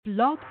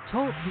Blog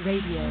Talk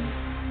Radio.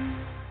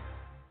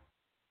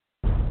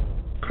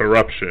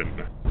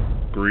 Corruption,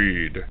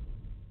 greed,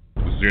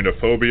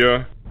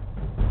 xenophobia,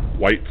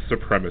 white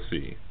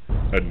supremacy,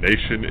 a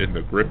nation in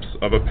the grips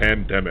of a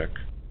pandemic,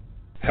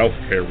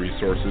 healthcare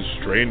resources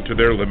strained to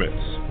their limits,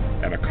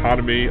 an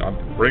economy on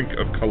the brink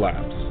of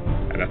collapse,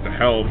 and at the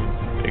helm,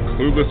 a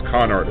clueless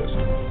con artist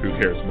who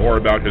cares more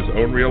about his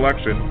own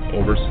re-election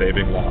over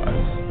saving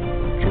lives.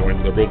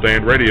 Join Liberal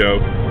Dan Radio,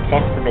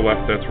 talk from the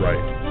left that's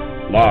right.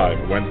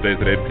 Live Wednesdays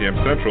at 8 p.m.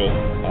 Central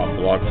on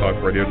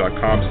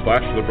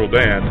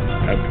blogtalkradio.com/liberaldan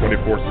and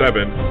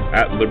 24/7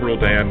 at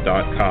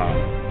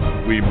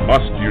liberaldan.com. We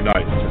must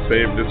unite to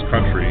save this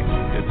country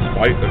in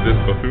spite of this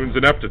buffoon's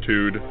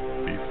ineptitude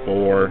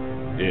before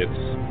it's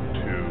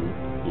too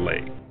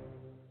late.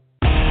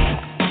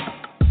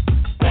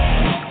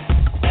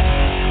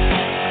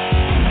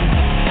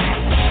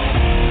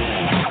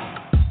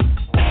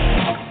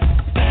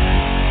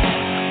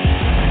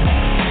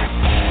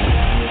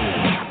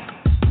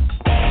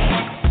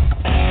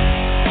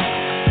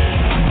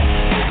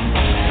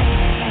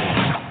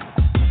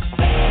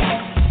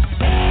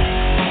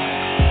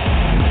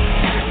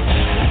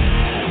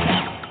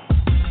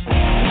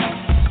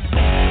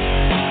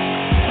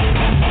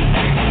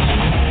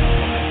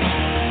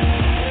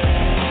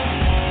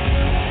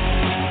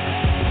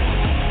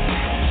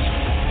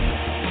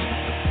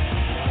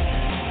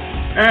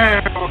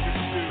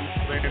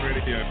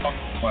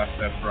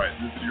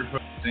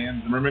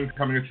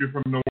 Coming at you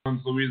from New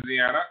Orleans,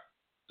 Louisiana.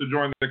 To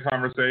join the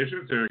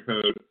conversation, it's area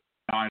code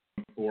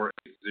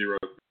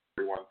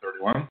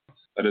 914-803-4131.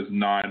 That is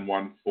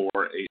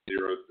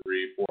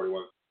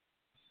 914-803-4131.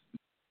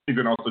 You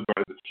can also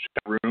join the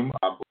chat room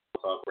on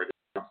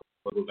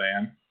Little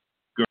Dan.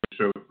 Go to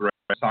show thread,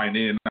 sign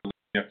in. You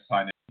have to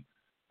sign in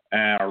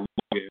or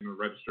log in or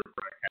register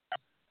for an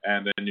account.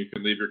 And then you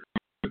can leave your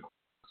comments,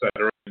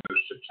 etc. in the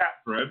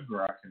chat thread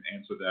where I can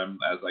answer them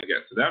as I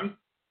get to them.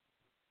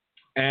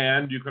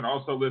 And you can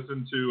also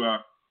listen to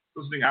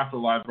listening after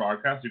live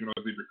broadcast. You can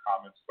always leave your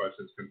comments,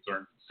 questions,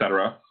 concerns,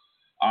 etc.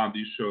 on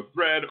the show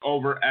thread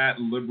over at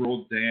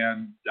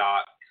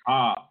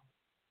liberaldan.com.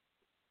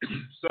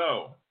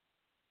 So,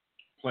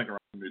 playing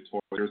around with new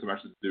toys. I'm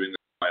actually doing this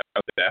on my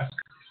other desk.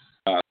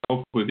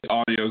 Hopefully the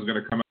audio is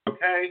going to come out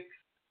okay.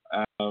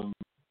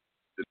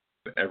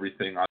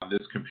 Everything on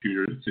this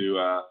computer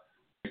to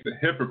make the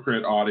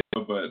hypocrite audio,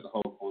 but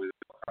hopefully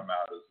it'll come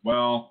out as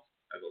well.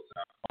 It'll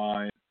sound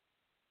fine.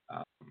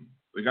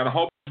 We got a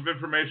whole bunch of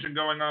information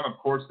going on. Of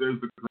course,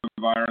 there's the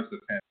coronavirus, the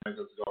pandemic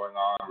that's going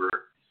on.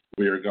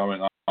 We are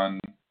going on,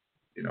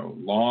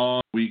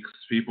 long weeks.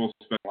 People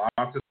spend lots of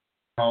time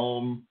at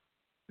home,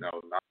 not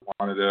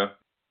wanting to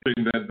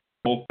think that the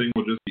whole thing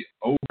will just be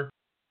over.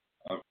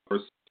 Of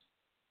course,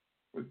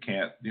 we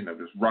can't,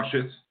 just rush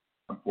it.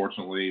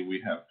 Unfortunately,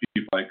 we have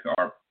people like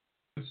our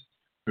president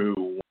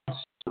who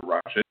wants to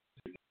rush it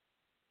to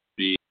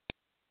be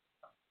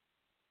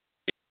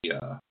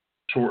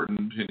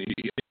shortened.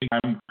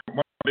 And one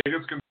of the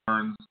biggest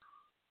concerns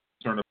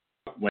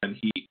about when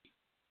he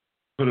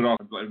put it on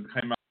and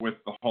came up with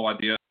the whole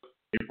idea of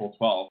April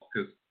 12th,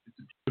 because it's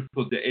a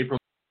beautiful day. April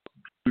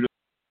is beautiful.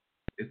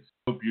 It's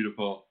so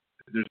beautiful.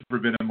 There's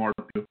never been a more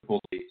beautiful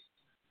day,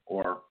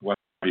 or what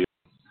have you.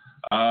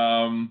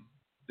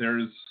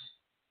 There's,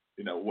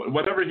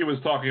 whatever he was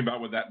talking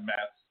about with that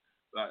mess.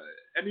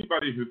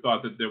 Anybody who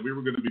thought that we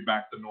were going to be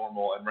back to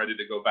normal and ready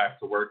to go back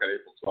to work at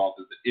April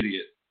 12th is an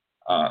idiot.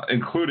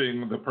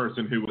 Including the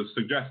person who was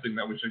suggesting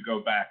that we should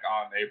go back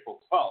on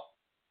April 12th.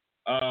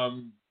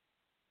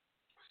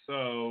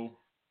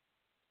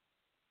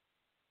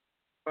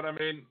 But I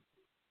mean,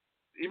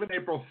 even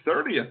April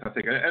 30th, I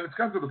think, and it's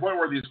gotten to the point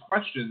where these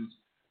questions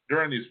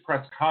during these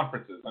press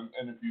conferences,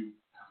 and if you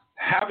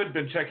haven't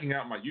been checking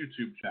out my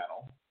YouTube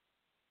channel,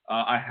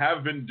 I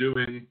have been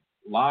doing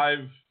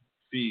live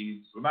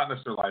feeds, well, not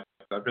necessarily live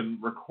feeds, I've been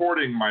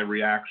recording my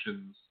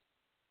reactions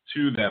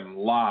to them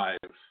live.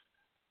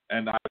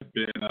 And I've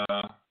been,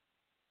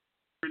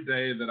 every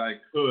day that I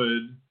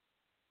could,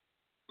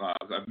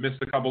 I've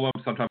missed a couple of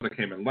them. Sometimes I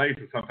came in late,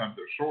 and sometimes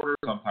they're shorter,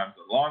 sometimes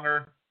they're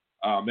longer.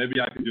 Maybe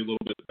I can do a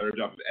little bit better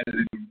job of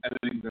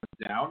editing them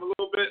down a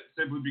little bit,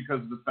 simply because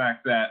of the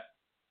fact that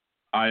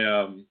I,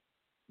 a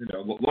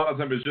lot of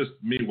them is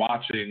just me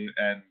watching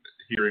and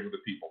hearing the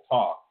people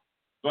talk.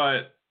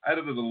 But I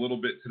edited a little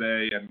bit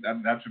today, and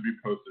that should be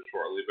posted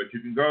shortly. But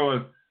you can go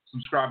and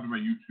subscribe to my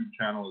YouTube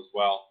channel as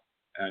well.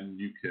 And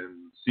you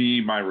can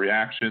see my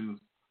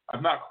reactions.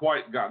 I've not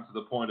quite gotten to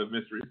the point of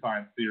Mystery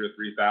Science Theater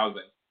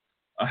 3000,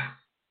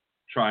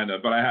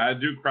 but I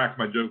do crack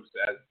my jokes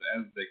as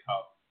they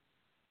come.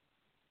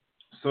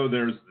 So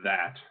there's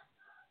that.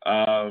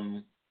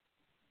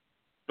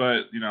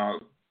 But I'll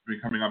be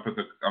coming up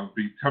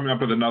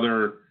with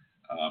another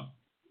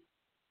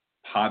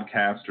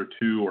podcast or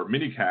two, or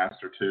mini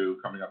cast or two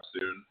coming up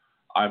soon.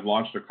 I've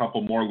launched a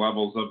couple more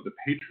levels of the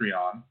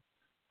Patreon.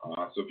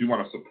 So if you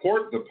want to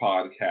support the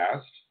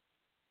podcast,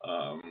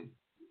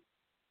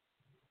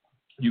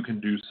 you can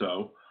do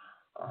so.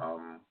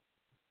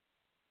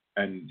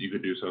 And you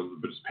could do so,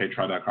 but it's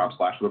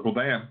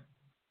patreon.com/liberaldan.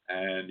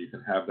 and you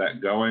can have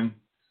that going.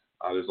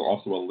 There's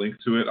also a link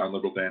to it on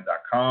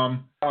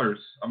liberaldan.com. $1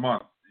 a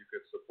month, you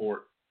could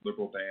support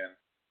Liberal Dan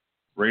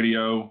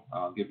Radio.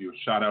 I'll give you a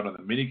shout out on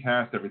the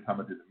minicast every time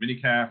I do the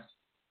minicast.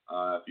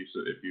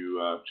 If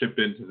you chip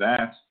into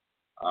that,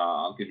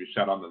 I'll give you a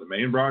shout out on the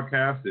main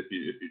broadcast. If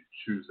you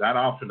choose that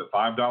option, the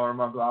 $5 a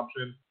month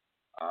option,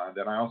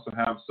 then I also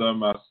have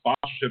some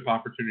sponsorship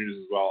opportunities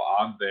as well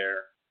on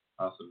there.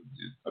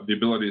 The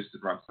abilities to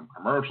run some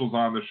commercials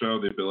on the show,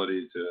 the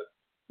ability to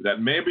that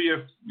maybe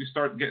if we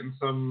start getting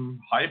some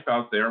hype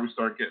out there, we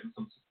start getting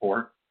some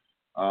support.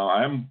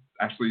 I am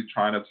actually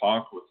trying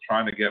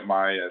to get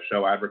my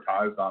show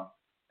advertised on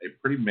a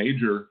pretty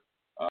major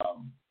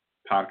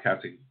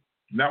podcasting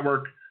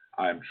network.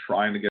 I'm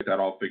trying to get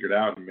that all figured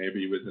out, and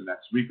maybe within the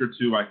next week or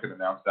two, I can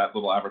announce that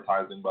little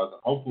advertising buzz.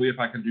 And hopefully, if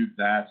I can do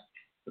that,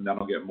 then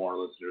that'll get more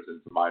listeners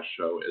into my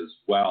show as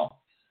well.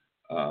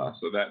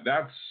 So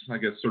that's, I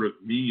guess, sort of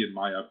me and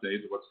my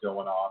updates of what's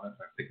going on. If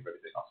I think of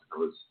anything else, I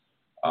can always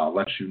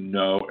let you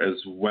know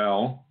as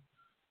well.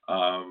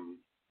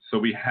 So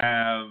we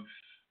have,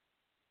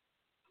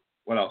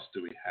 what else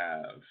do we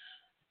have?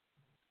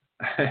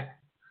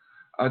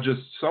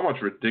 Just so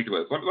much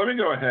ridiculous. Let me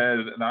go ahead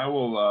and I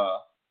will,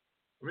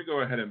 let me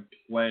go ahead and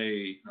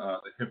play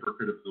the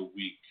Hypocrite of the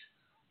Week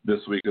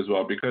this week as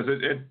well, because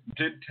it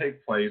did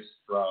take place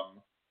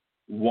from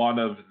one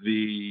of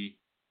the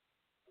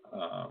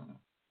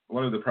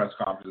press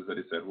conferences that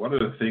he said. One of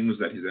the things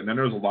that he said, and then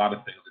there was a lot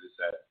of things that he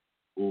said,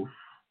 oof,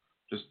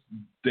 just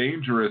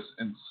dangerous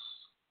and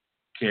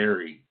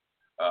scary.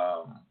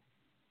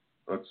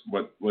 That's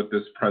what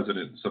this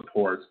president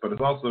supports, but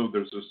it's also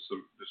there's just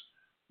some just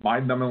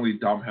mind-numbingly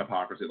dumb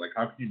hypocrisy. Like,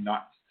 how can you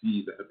not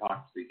see the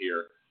hypocrisy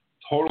here?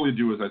 Totally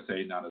do as I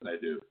say, not as I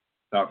do.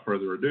 Without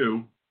further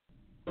ado,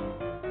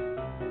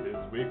 this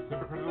week's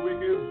Hypocrite of the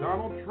Week is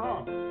Donald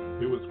Trump,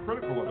 who was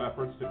critical of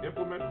efforts to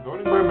implement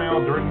voting by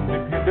mail during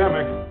the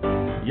pandemic,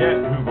 yet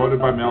who voted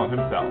by mail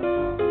himself.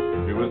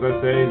 Do as I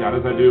say, not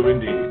as I do,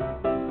 indeed.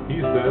 He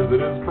says it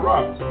is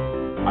corrupt.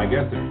 I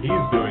guess if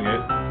he's doing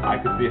it, I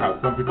could see how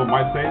some people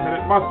might say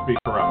that it must be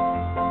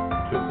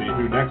corrupt. To see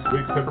who next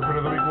week's Hypocrite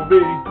of the Week will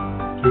be,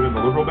 tune in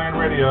to Liberal Dan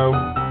Radio,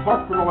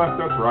 talk from the left,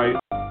 that's right,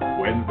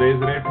 Wednesdays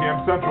at 8 p.m.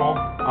 Central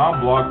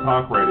on Blog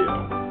Talk Radio.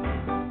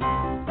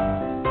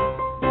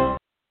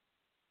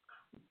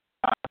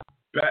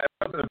 That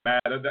wasn't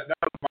bad. That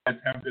was my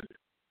attempt at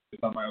it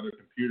on my other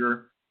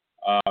computer.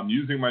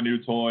 Using my new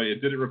toy,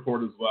 it didn't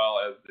record as well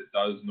as it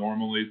does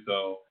normally,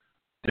 so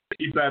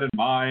keep that in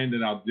mind,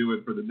 and I'll do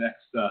it for the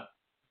next.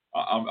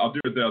 I'll do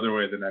it the other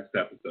way the next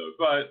episode.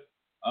 But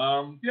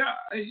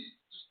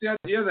just the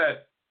idea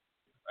that,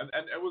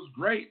 and it was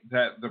great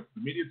that the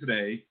media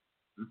today.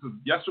 This is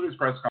yesterday's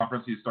press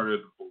conference. He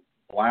started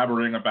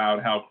blabbering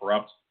about how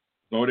corrupt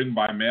voting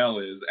by mail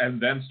is,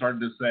 and then started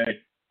to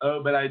say,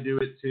 "Oh, but I do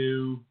it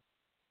too."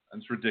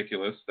 And it's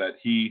ridiculous that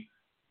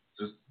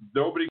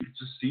nobody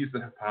just sees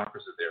the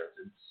hypocrisy there.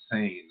 It's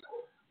insane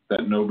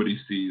that nobody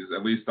sees,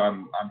 at least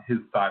on his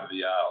side of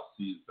the aisle,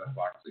 sees the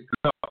hypocrisy.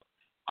 So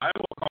I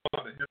will call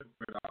out a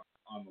hypocrite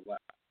on the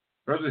left.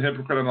 If there's a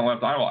hypocrite on the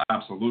left, I will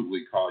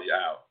absolutely call you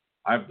out.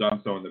 I've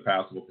done so in the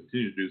past and will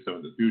continue to do so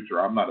in the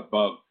future. I'm not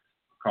above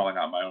calling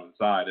out my own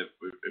side if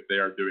they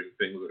are doing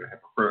things that are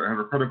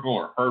hypocritical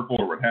or hurtful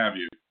or what have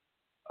you.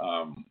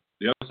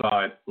 The other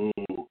side,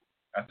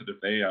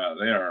 they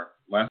are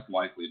less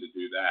likely to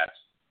do that.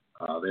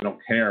 They don't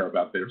care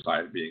about their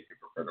side being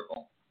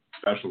hypocritical,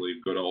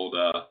 especially good old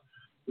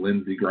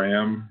Lindsey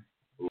Graham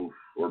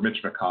or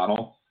Mitch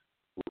McConnell.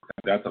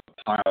 That's a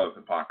pile of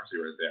hypocrisy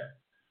right there.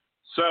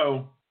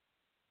 So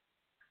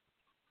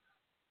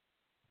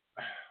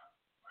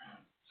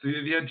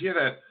the idea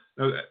that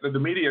the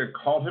media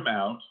called him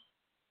out,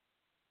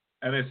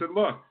 and they said,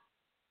 "Look,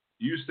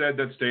 you said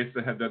that states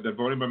that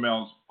voting by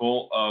mail is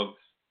full of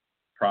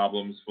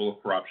problems, full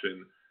of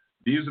corruption.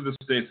 These are the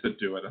states that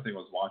do it." I think it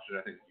was Washington.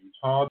 I think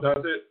Utah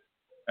does it.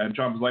 And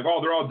Trump was like, "Oh,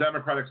 they're all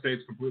Democratic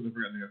states," completely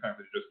forgetting the fact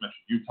that he just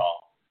mentioned Utah.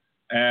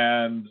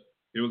 And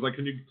it was like,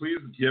 "Can you please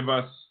give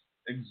us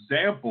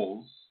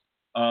examples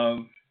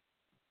of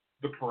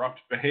the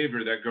corrupt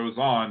behavior that goes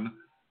on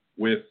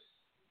with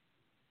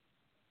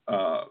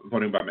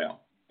voting by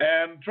mail?"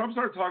 And Trump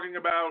started talking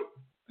about,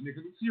 and you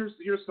can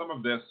hear some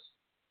of this.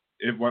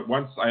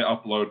 Once I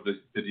upload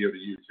the video to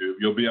YouTube,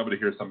 you'll be able to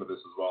hear some of this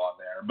as well on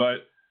there.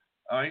 But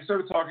he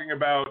started talking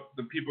about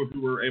the people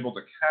who were able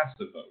to cast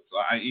a vote,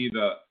 i.e.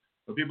 the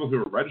people who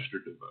were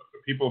registered to vote, the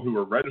people who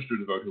were registered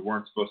to vote who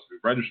weren't supposed to be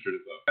registered to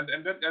vote.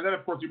 And then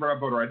of course, he brought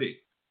up voter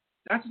ID.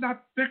 That's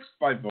not fixed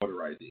by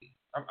voter ID.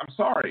 I'm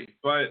sorry,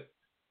 but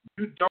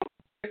you don't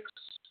fix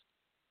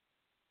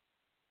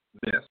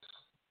this.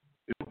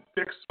 You don't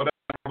fix whatever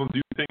problems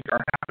you think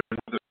are happening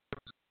with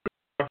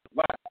the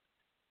left.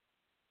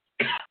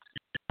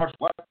 Much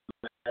less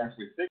than they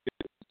actually think it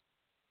is,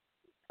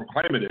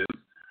 proclaim it is.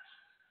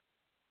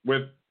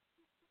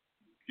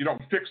 You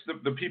don't fix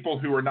the people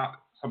who are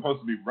not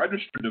supposed to be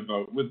registered to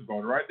vote with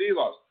voter ID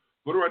laws.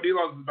 Voter ID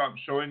laws is about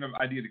showing an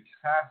ID to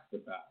cast the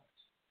ballot,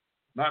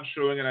 not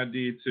showing an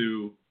ID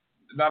to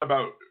not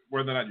about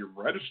whether or not you're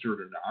registered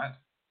or not.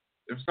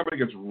 If somebody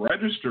gets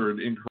registered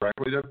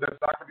incorrectly, that's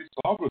not going to be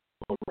solved with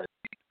voter ID.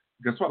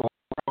 Guess what?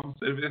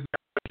 If they're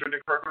registered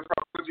incorrectly, it's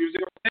probably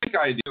using a fake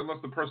ID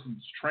unless the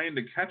person's trained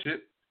to catch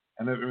it.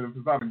 And if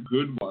it's not a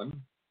good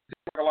one, it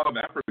takes a lot of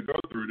effort to go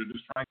through to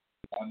just try and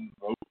get one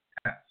vote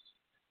passed.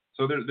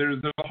 So there's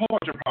a whole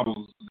bunch of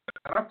problems, and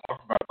I've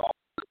talked about all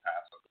this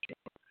past on the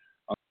show.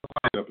 On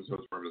the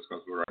episodes where we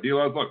discuss voter ID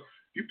laws. Look,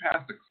 if you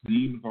pass a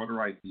clean voter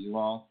ID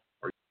law,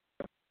 or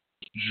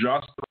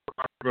just the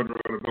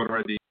voter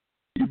ID,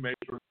 you make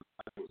sure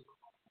that it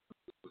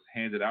was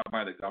handed out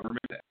by the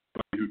government to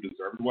everybody who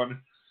deserved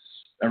one,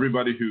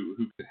 everybody who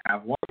could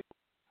have one,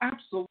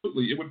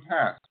 absolutely, it would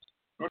pass.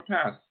 It would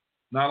pass.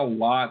 Not a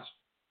lot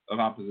of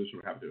opposition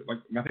would have to do it. Like,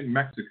 I think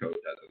Mexico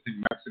does. I think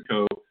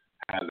Mexico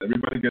has,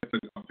 everybody gets a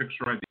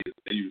picture ID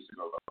that they use to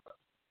go vote.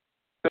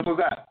 Simple as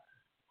that.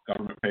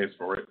 Government pays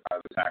for it out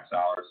of the tax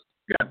dollars.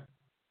 Again,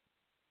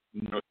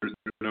 there's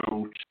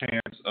no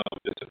chance of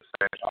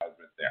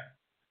disenfranchisement there.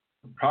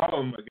 The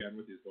problem, again,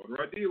 with these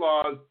voter ID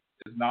laws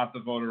is not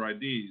the voter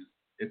IDs.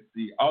 It's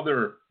the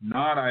other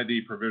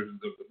non-ID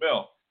provisions of the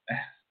bill.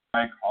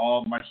 I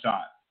call my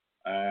shot.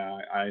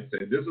 I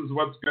say, this is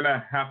what's going to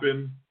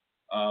happen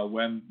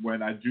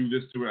when I do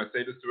this to it. I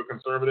say this to a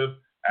conservative,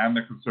 and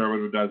the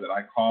conservative does it.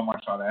 I call my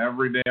shot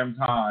every damn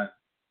time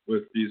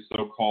with these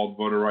so-called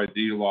voter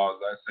ID laws.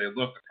 I say,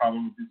 look, the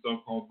problem with these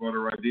so-called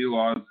voter ID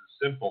laws is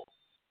simple,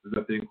 is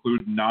that they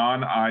include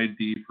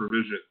non-ID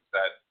provisions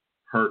that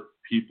hurt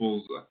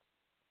people's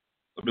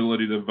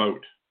ability to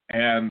vote.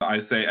 And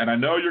I say, and I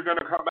know you're going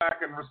to come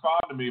back and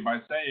respond to me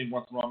by saying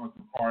what's wrong with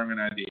requiring an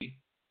ID,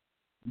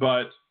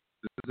 but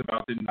this is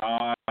about the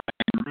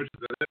non-ID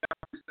provisions. And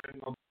every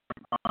single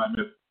time,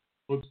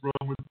 what's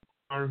wrong with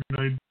requiring an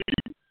ID?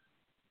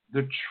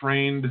 The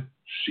trained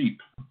sheep,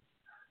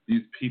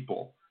 these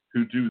people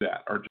who do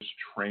that are just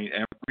trained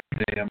every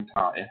damn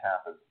time. It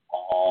happens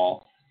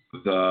all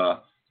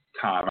the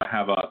time. I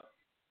have a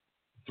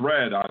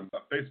thread on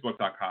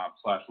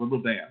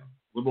facebook.com/liberaldan,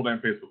 Liberal Dan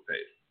Facebook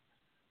page,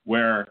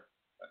 where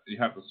you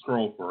have to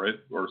scroll for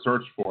it or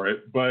search for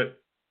it,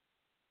 but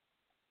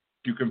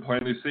you can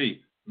plainly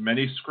see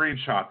many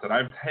screenshots that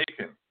I've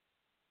taken.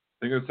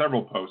 I think there's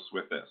several posts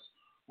with this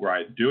where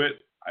I do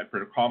it, I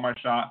call my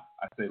shot,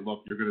 I say,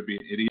 look, you're going to be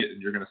an idiot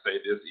and you're going to say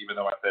this even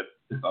though I said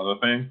this other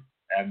thing,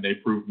 and they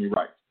prove me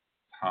right.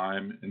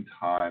 Time and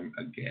time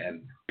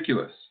again.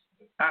 Ridiculous.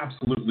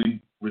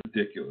 Absolutely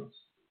ridiculous.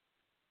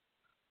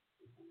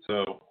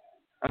 So,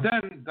 and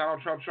then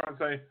Donald Trump's trying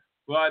to say,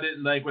 well, I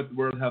didn't like what the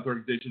World Health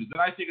Organization is.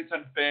 And I think it's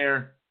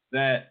unfair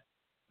that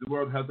the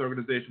World Health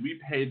Organization, we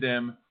paid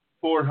them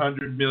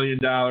 $400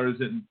 million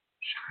and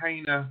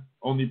China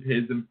only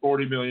pays them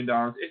 $40 million.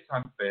 It's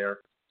unfair.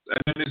 And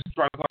then he's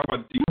trying to talk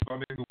about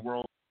defunding the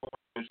World Health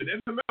Organization in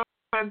the middle of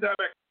the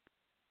pandemic.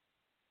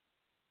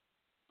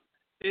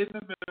 In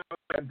the middle of the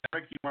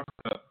pandemic, he wants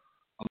to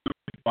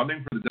eliminate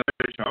funding for the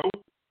WHO.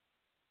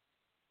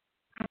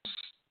 How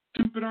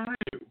stupid are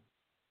you?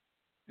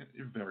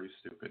 You're very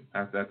stupid.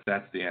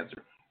 That's the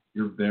answer.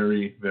 You're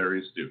very,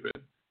 very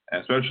stupid.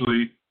 And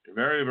especially, you're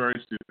very, very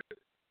stupid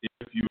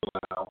if you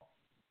allow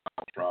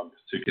Donald Trump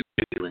to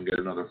continue and get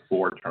another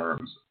 4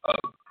 terms of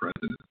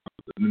president.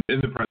 In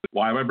the president.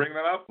 Why am I bringing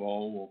that up?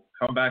 Well, we'll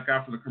come back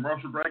after the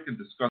commercial break and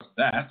discuss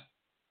that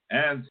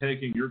and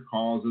taking your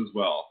calls as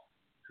well.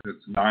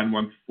 It's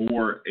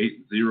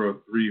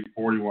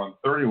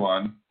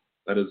 914-803-4131.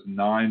 That is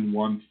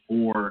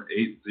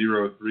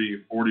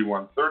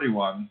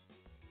 914-803-4131.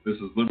 This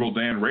is Liberal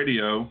Dan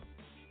Radio.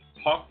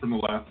 Talk from the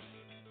left.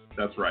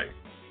 That's right.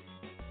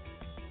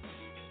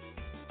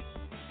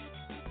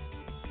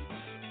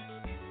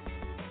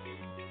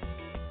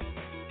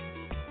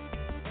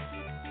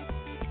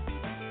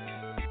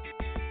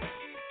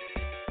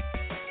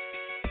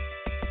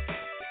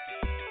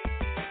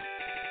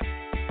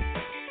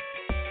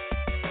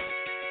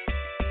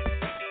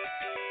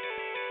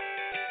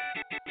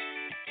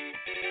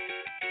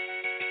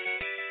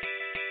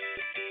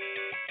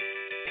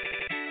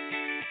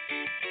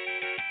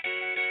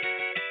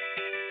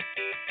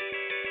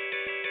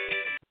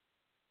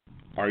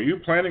 Are you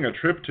planning a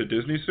trip to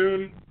Disney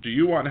soon? Do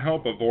you want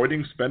help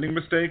avoiding spending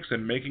mistakes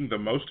and making the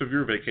most of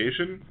your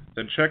vacation?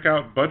 Then check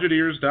out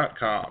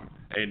Budgeteers.com,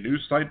 a new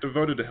site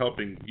devoted to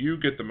helping you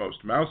get the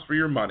most mouse for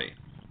your money.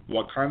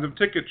 What kinds of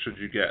tickets should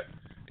you get?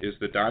 Is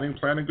the dining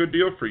plan a good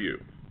deal for you?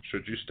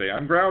 Should you stay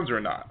on grounds or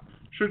not?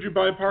 Should you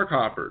buy park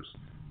hoppers?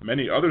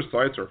 Many other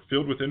sites are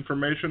filled with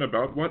information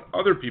about what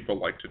other people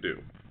like to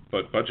do,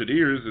 but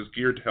Budgeteers is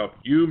geared to help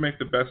you make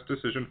the best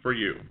decision for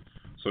you.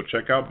 So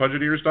check out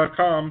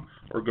Budgeteers.com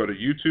or go to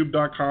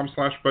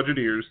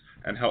YouTube.com/Budgeteers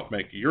and help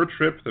make your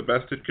trip the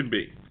best it can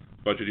be.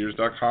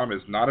 Budgeteers.com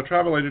is not a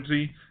travel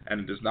agency and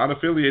it is not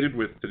affiliated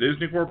with the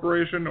Disney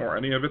Corporation or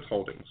any of its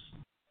holdings.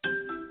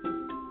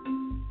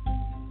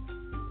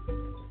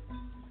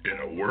 In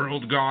a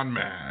world gone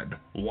mad,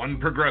 one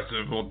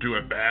progressive will do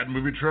a bad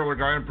movie trailer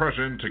guy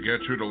impression to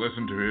get you to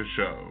listen to his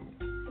show.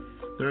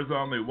 There's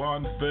only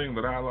one thing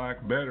that I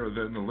like better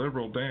than the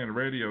Liberal Dan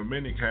Radio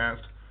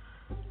minicast.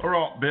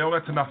 Alright, Bill,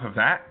 that's enough of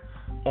that.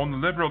 On the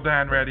Liberal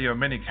Dan Radio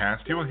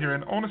minicast, you will hear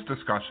an honest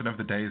discussion of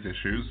the day's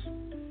issues,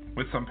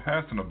 with some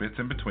personal bits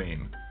in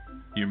between.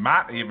 You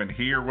might even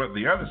hear what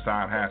the other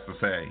side has to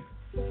say,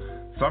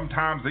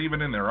 sometimes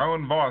even in their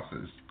own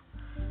voices.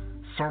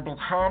 So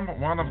become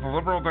one of the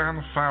Liberal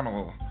Dan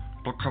family,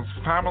 because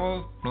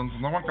family means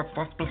no one gets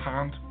left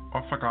behind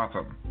or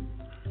forgotten.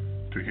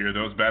 To hear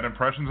those bad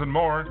impressions and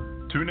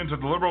more, tune into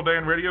the Liberal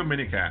Dan Radio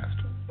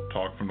minicast.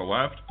 Talk from the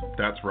left,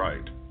 that's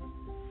right.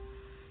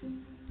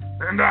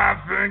 And I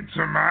think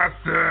to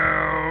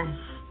myself,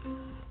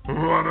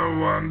 what a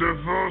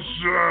wonderful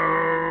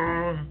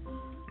show.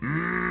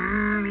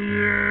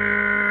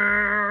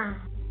 Yeah.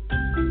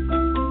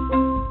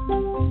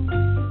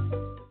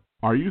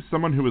 Are you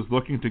someone who is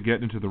looking to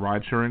get into the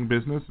ride-sharing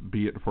business,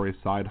 be it for a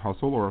side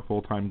hustle or a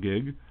full-time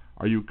gig?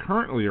 Are you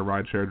currently a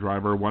rideshare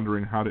driver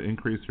wondering how to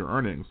increase your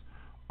earnings?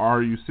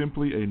 Are you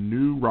simply a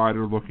new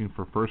rider looking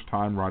for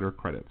first-time rider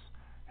credits?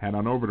 Head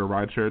on over to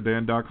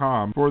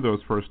ridesharedan.com for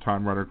those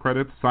first-time rider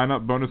credits,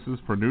 sign-up bonuses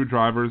for new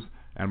drivers,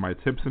 and my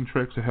tips and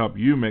tricks to help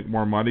you make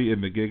more money in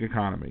the gig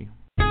economy.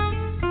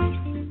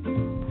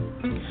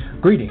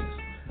 Greetings.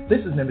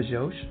 This is Nimbus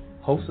Yosh,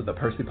 host of the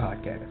Percy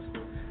Podcast.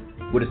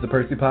 What is the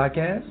Percy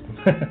Podcast?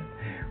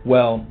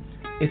 Well,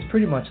 it's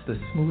pretty much the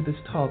smoothest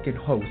talking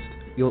host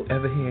you'll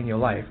ever hear in your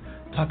life,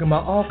 talking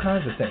about all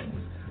kinds of things.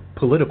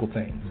 Political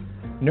things,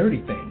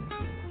 nerdy things,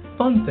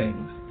 fun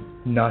things,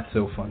 not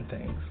so fun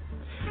things.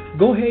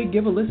 Go ahead,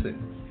 give a listen,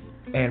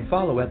 and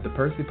follow at the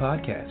Percy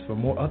Podcast for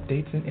more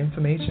updates and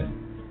information.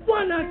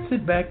 Why not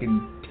sit back and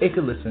take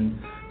a listen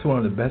to one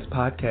of the best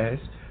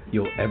podcasts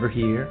you'll ever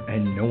hear,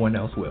 and no one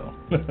else will.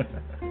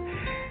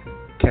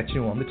 Catch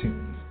you on the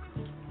tunes.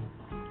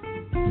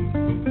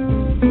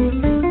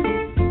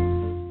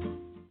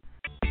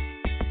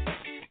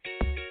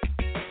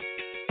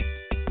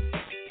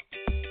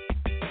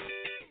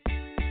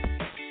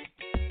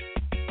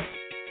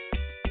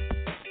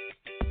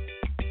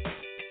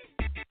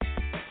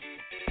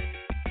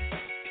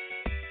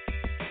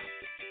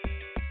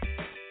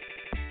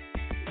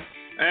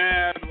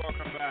 And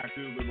welcome back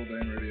to Liberal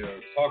Dan Radio.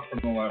 Talk from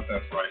the left,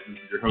 that's right. This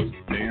is your host,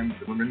 Dan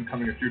Zimmerman,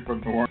 coming at you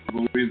from New Orleans,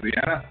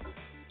 Louisiana.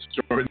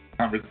 Join the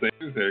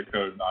conversations, area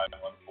code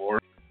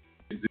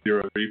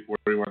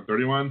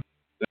 914-803-4131.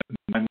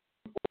 That's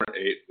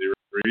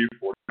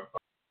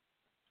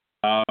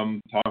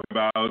 914-803-4131. Talk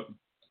about the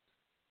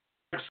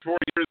next 4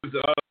 years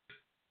of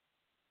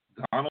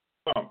Donald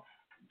Trump.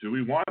 Do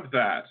we want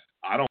that?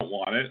 I don't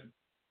want it.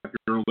 If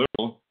you're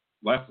liberal,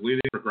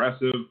 left-leaning,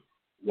 progressive,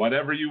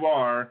 whatever you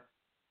are,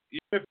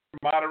 even if you're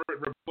a moderate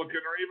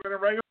Republican or even a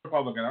regular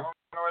Republican, I don't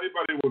know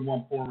anybody would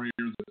want 4 more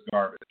years of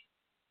garbage.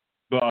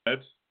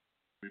 But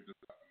we've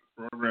discussed in this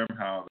program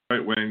how the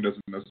right wing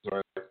doesn't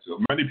necessarily like to,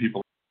 many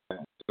people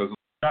does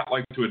not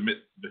like to admit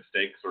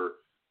mistakes or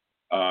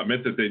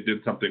admit that they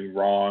did something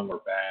wrong or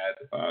bad.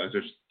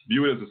 Just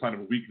view it as a sign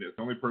of weakness.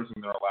 The only person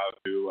they're allowed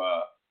to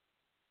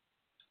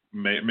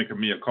make a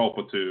mea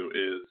culpa to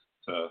is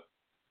to,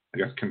 I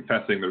guess,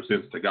 confessing their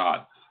sins to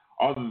God.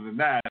 Other than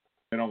that,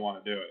 they don't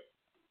want to do it.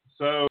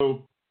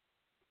 So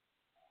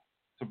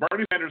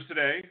Bernie Sanders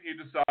today, he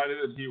decided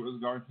that he was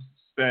going to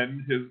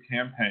suspend his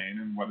campaign.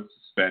 And what does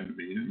suspend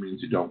mean? It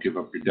means you don't give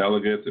up your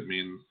delegates. It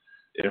means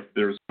if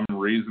there's some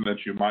reason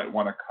that you might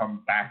want to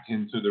come back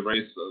into the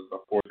race of the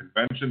fourth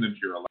convention, that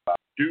you're allowed to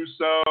do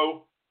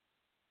so.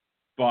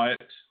 But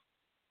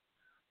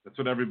that's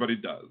what everybody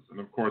does. And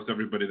of course,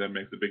 everybody then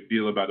makes a big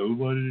deal about, oh,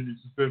 why did you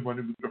suspend? Why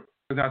did you?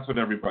 And that's what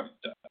everybody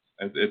does.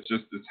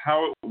 It's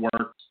how it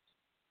works.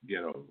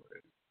 Get over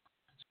it.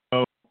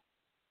 So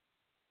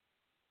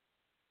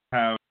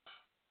have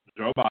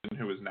Joe Biden,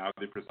 who is now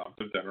the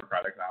presumptive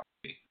Democratic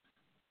nominee,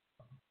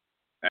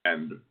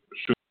 and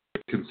should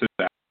consider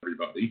that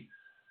everybody.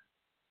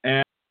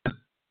 And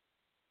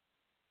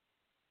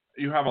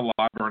you have a lot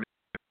of Bernie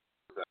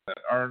that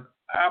are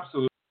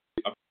absolutely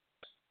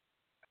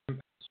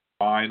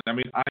fine. I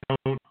mean, I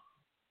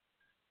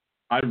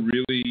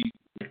really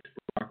liked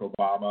Barack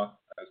Obama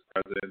as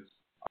president.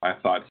 I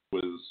thought he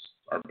was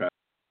our best.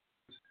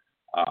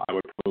 I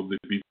would probably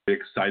be very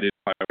excited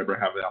if I ever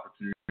have the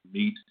opportunity to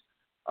meet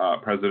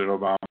President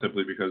Obama,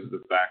 simply because of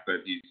the fact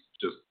that he's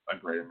just a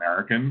great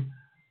American,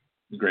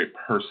 a great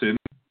person.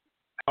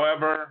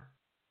 However,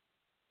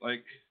 I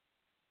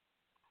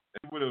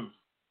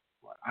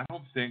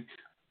don't think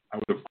I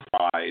would have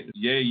cried,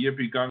 yay,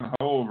 yippee, gung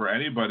ho over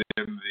anybody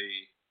in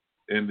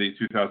the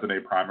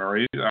 2008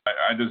 primary.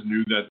 I just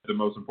knew that the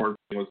most important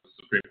thing was the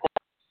Supreme Court,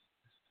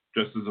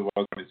 just as it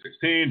was in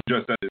 2016,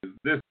 just as it is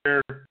this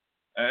year.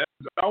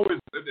 It's always,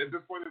 at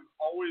this point, it's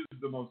always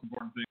the most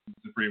important thing in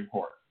the Supreme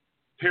Court.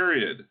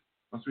 Period.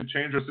 Once we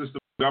change our system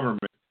of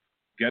government,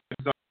 get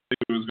somebody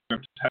who's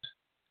going to protect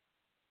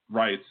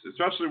rights,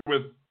 especially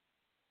with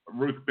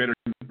Ruth Bader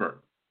Ginsburg.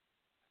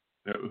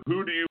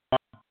 Who do you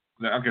want?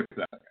 I'll get to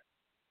that.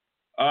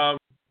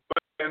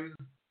 But then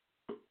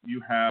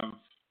you have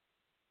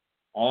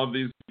all of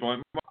these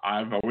people.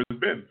 I've always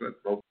been. That's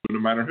no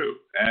matter who.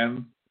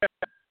 And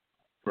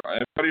for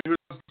everybody who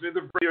doesn't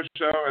listening to the radio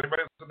show,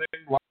 anybody listening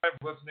live,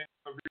 listening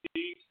to the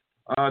repeat,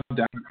 down in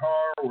the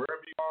car,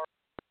 wherever you are.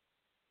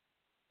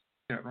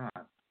 Yeah,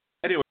 right.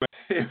 Anyway,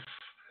 if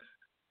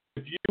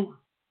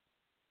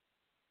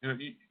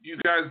you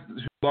guys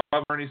who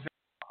love Bernie Sanders,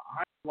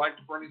 I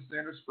liked Bernie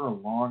Sanders for a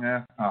long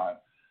ass time.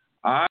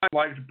 I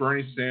liked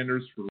Bernie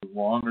Sanders for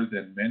longer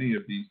than many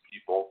of these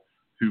people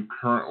who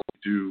currently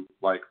do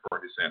like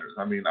Bernie Sanders.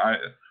 I mean, I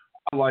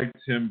liked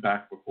him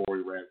back before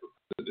he ran for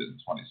president in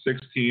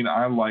 2016.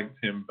 I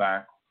liked him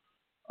back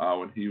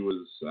when he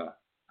was.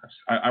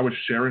 I was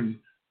sharing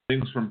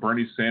things from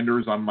Bernie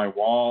Sanders on my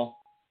wall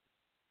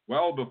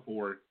well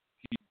before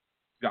he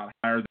got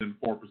higher than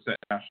 4%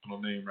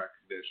 national name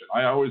recognition.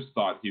 I always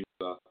thought he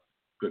was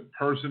a good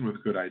person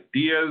with good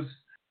ideas,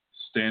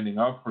 standing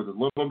up for the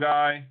little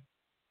guy.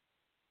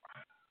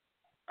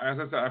 As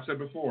I've said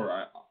before,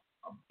 a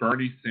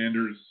Bernie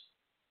Sanders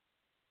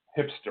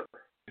hipster,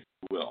 if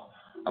you will.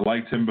 I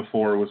liked him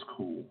before it was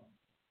cool.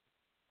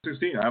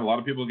 16, I had a lot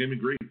of people who gave me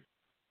grief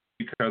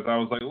because I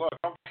was like, look,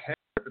 I don't care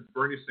if it's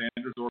Bernie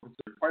Sanders or if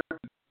it's the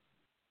president.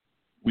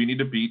 We need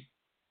to beat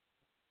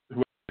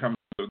whoever comes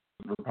to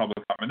the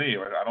Republican nominee.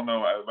 I don't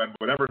know,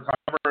 whatever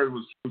it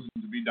was chosen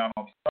to be Donald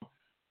Trump,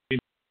 we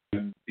need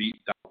to beat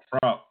Donald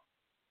Trump,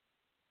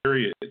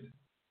 period.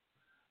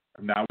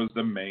 And that was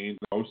the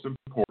most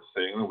important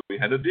thing that we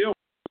had to deal with,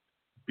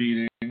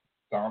 beating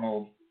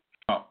Donald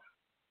Trump.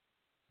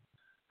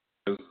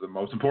 Because the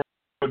most important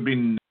would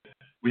be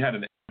we had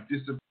an empty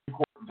Supreme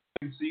Court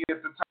vacancy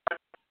at the time.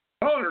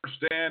 I don't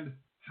understand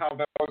how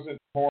that wasn't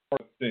more of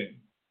a thing.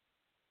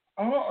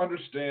 I don't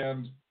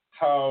understand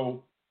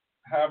how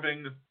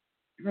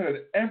you had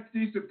an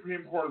empty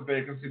Supreme Court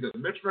vacancy that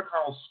Mitch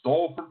McConnell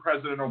stole from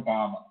President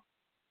Obama.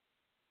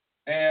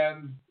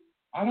 And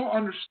I don't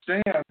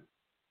understand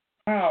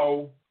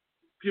how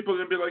people are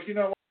going to be like, you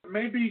know what,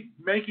 maybe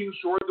making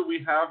sure that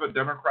we have a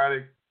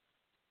Democratic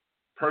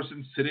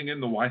person sitting in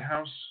the White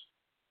House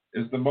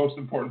is the most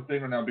important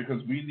thing right now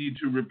because we need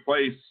to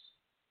replace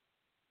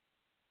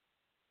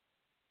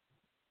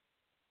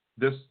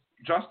this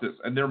justice.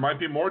 And there might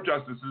be more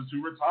justices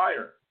who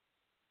retire.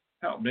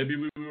 Hell, maybe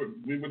we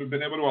would have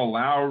been able to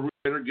allow Ruth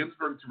Bader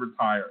Ginsburg to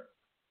retire.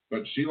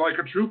 But she, like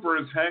a trooper,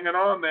 is hanging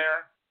on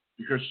there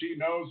because she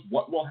knows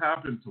what will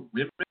happen to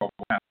women, what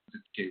will happen to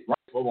gay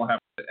rights, what will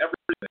happen to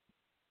everything.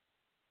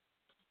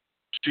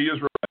 She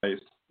is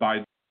replaced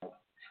by Donald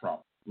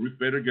Trump. Ruth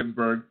Bader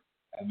Ginsburg,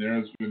 and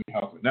there's Wendy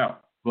Housley. Now,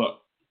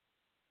 look,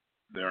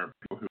 there are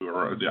people who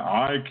are,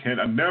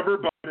 never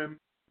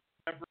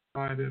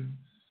Biden,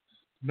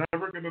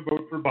 never going to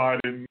vote for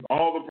Biden,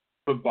 all the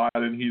problems with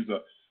Biden, he's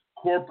a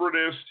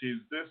corporatist,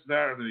 he's this,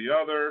 that, and the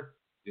other.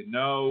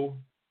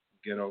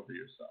 Get over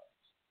yourselves.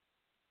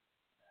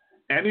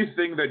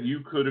 Anything that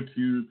you could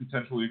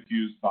potentially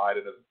accuse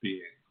Biden of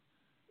being,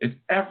 if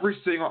every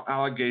single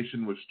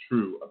allegation was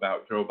true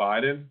about Joe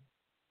Biden,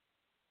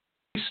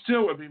 he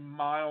still would be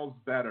miles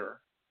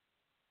better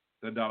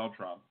than Donald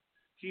Trump.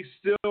 He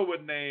still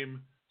would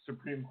name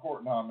Supreme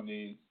Court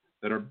nominees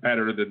that are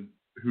better than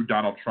who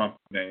Donald Trump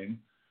named.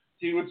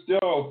 He would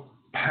still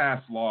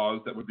pass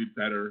laws that would be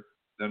better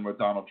than what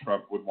Donald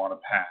Trump would want to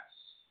pass.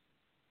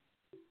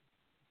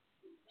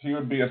 He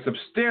would be a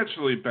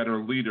substantially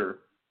better leader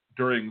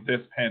during this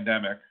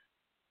pandemic.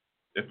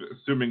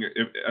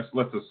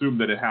 Let's assume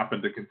that it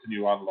happened to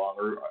continue on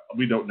longer.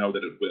 We don't know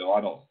that it will.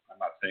 I'm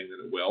not saying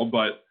that it will,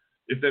 but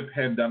if the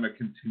pandemic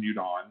continued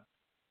on,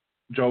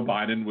 Joe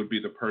Biden would be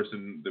the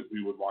person that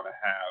we would want to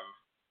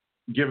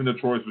have, given the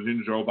choice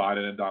between Joe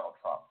Biden and Donald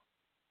Trump.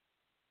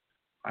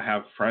 I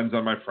have friends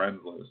on my friends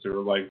list who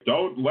are like,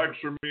 don't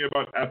lecture me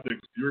about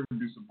ethics. You're going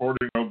to be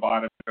supporting Joe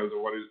Biden because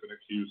of what he's been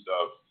accused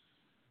of.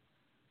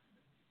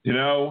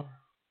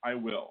 I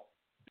will.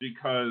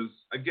 Because,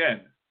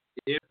 again,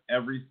 if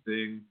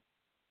everything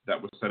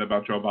that was said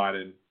about Joe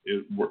Biden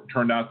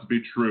turned out to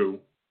be true,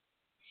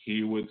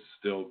 he would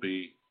still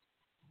be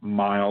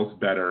miles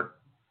better.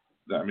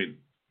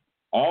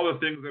 All the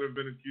things that have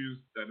been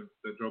accused,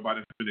 that Joe Biden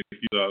has been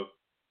accused of,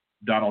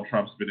 Donald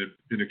Trump's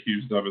been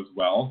accused of as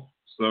well.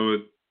 So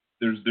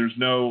there's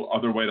no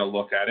other way to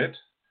look at it.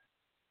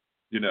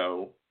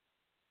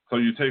 So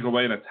you take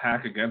away an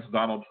attack against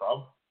Donald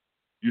Trump,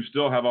 you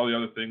still have all the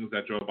other things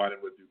that Joe Biden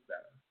would do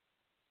better.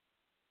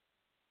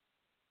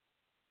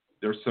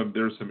 There's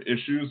some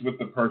issues with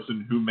the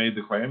person who made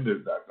the claim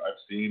that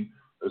I've seen.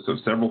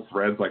 There's several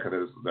threads like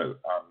there's on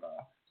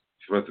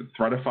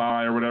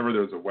Threadify or whatever.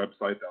 There's a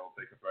website that will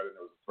take a thread, and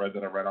there was a thread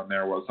that I read on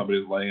there where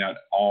somebody's laying out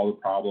all the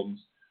problems.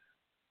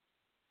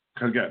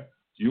 Because again,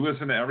 you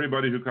listen to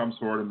everybody who comes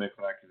forward and makes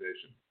an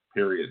accusation.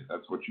 Period.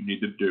 That's what you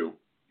need to do.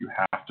 You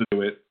have to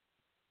do it.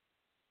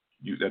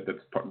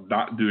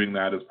 Not doing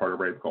that is part of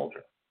rape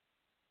culture.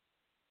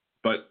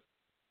 But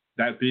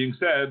that being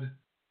said,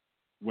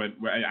 when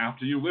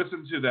after you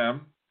listen to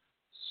them,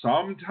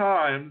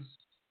 sometimes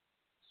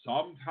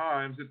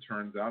it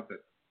turns out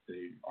that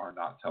they are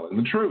not telling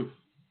the truth.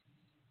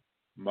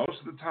 Most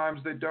of the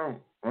times they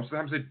don't. Most of the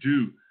times they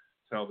do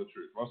tell the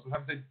truth. Most of the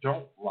times they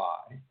don't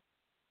lie.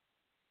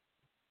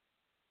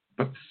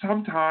 But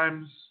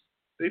sometimes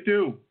They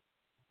do.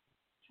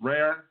 It's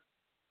rare.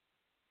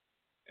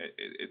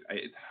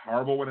 It's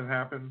horrible when it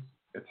happens.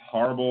 It's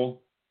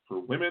horrible for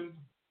women,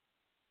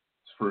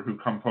 for who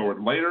come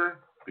forward later,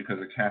 because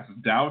it casts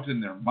doubt in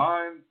their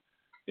mind.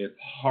 It's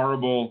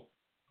horrible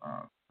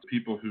for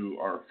people who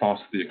are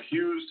falsely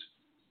accused.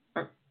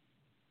 But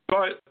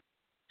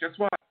guess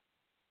what? At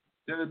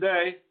the end of the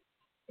day,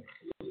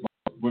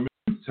 women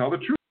tell the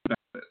truth about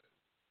it.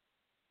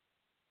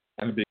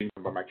 I'm being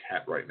by my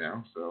cat right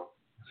now, so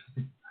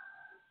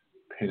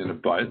pain in the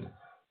butt.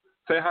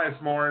 Say hi,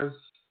 S'mores.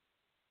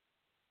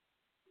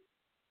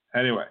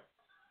 Anyway,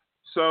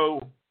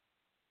 so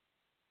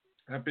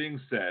that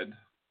being said,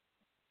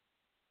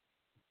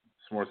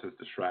 S'mores has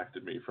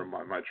distracted me from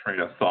my train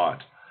of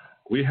thought.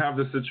 We have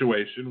the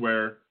situation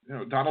where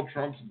Donald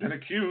Trump's been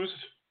accused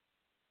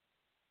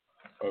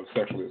of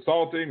sexually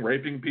assaulting,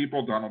 raping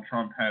people. Donald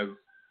Trump has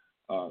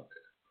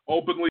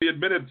openly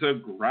admitted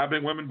to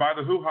grabbing women by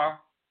the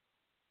hoo-ha.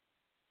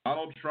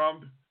 Donald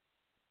Trump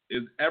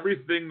is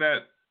everything that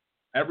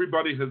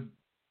everybody has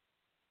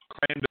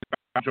claimed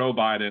about Joe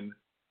Biden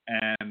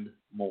and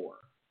more.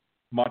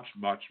 Much,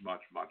 much, much,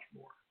 much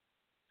more.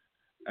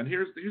 And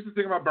here's the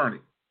thing about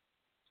Bernie.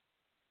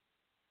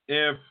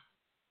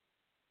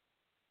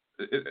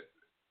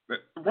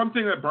 One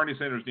thing that Bernie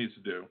Sanders needs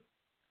to do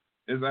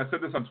is, I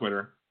said this on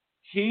Twitter,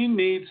 you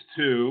might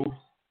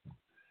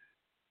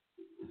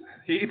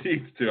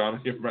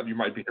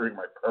be hearing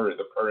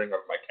the purring of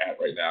my cat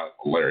right now. It's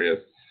hilarious.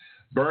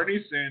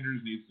 Bernie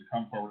Sanders needs to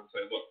come forward and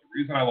say, look, the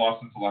reason I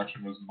lost this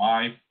election was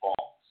my fault.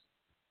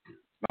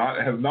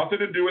 It has nothing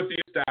to do with the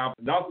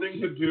establishment,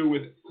 nothing to do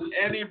with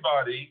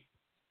anybody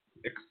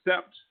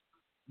except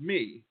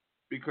me,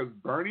 because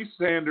Bernie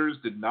Sanders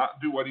did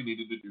not do what he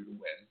needed to do to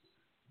win.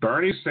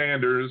 Bernie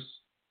Sanders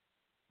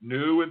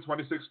knew in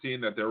 2016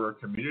 that there were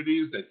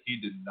communities that he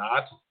did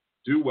not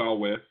do well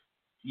with.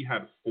 He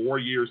had 4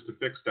 years to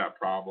fix that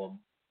problem.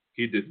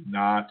 He did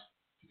not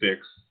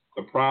fix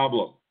the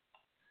problem.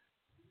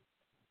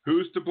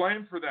 Who's to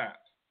blame for that?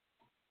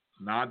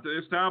 Not the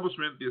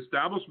establishment. The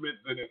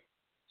establishment didn't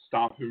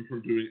stop him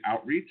from doing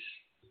outreach.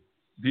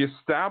 The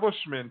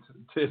establishment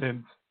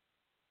didn't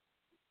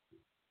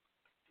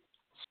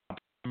stop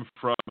him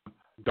from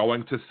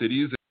going to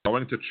cities and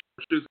going to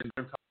churches and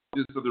going to all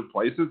these other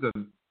places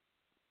and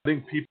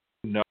letting people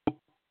know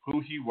who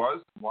he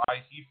was,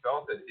 why he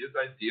felt that his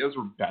ideas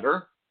were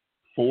better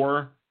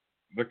for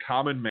the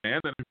common man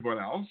than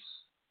everyone else.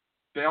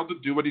 Failed to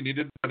do what he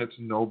needed, and it's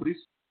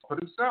nobody's fault but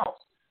himself.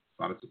 It's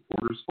not his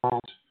supporters'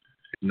 fault.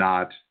 It's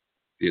not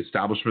the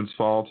establishment's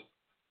fault.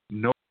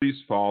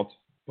 Nobody's fault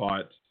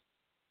but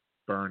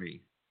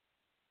Bernie,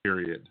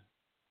 period.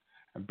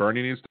 And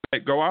Bernie needs to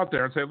go out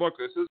there and say, look,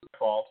 this is my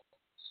fault.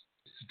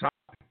 Stop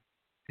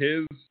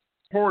his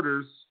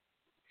supporters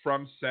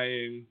from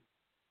saying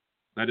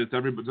that it's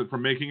everybody,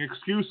 from making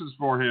excuses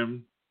for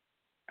him.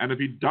 And if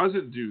he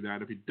doesn't do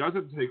that, if he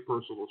doesn't take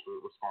personal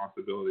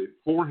responsibility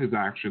for his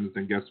actions,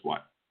 then guess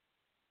what?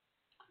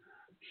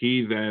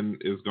 He then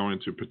is going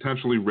to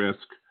potentially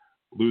risk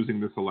losing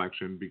this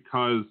election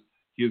because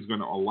he is going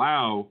to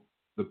allow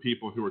the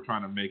people who are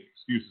trying to make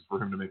excuses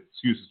for him to make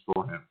excuses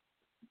for him.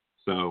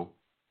 So,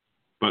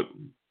 but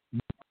I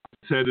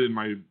said in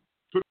my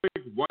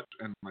Twitter, what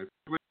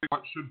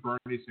should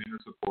Bernie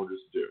Sanders supporters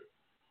do?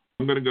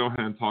 I'm going to go ahead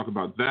and talk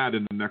about that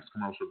in the next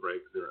commercial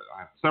break. I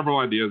have several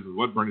ideas of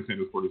what Bernie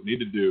Sanders supporters need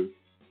to do,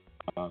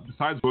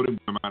 besides voting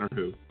no matter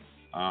who,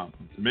 to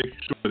make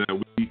sure that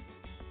we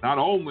not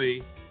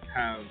only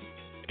have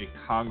a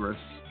Congress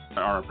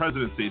or a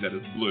presidency that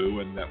is blue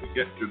and that we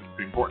get to the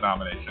Supreme Court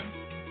nomination,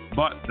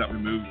 but that we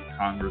move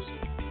Congress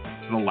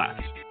to the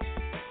left.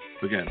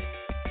 So again,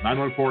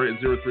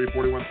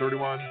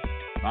 914-803-4131,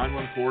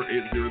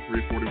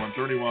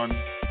 914-803-4131.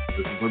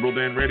 This is Liberal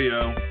Dan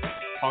Radio.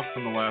 Talk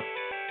from the left.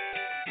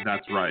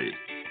 That's right.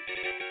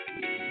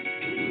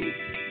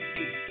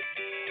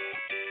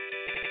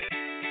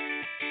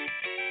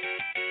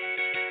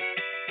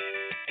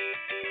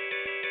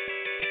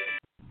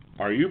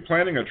 Are you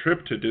planning a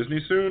trip to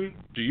Disney soon?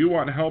 Do you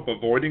want help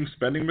avoiding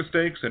spending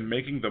mistakes and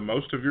making the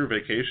most of your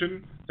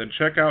vacation? Then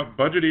check out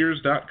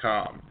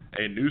Budgeteers.com,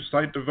 a new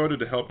site devoted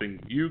to helping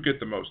you get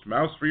the most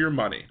mouse for your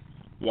money.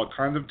 What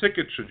kinds of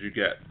tickets should you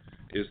get?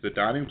 Is the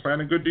dining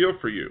plan a good deal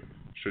for you?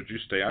 Should you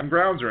stay on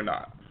grounds or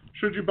not?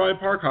 Should you buy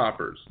park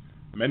hoppers?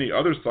 Many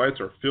other sites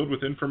are filled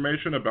with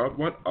information about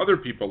what other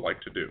people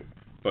like to do,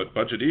 but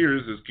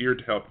Budgeteers is geared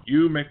to help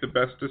you make the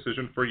best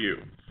decision for you.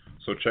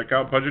 So check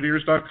out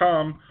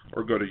Budgeteers.com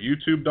or go to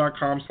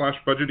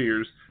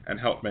youtube.com/Budgeteers and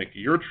help make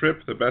your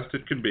trip the best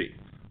it can be.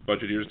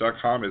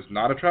 Budgeteers.com is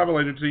not a travel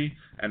agency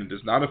and it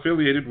is not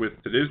affiliated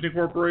with the Disney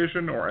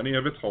Corporation or any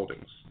of its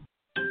holdings.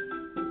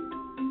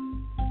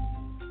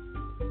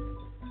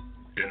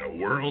 In a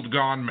world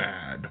gone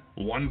mad,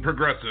 one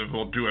progressive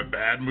will do a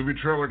bad movie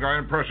trailer guy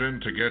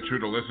impression to get you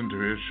to listen to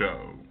his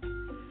show.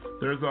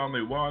 There's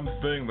only one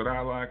thing that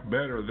I like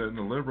better than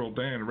the Liberal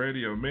Dan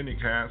Radio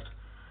minicast.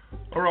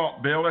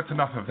 Alright, Bill, that's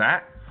enough of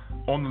that.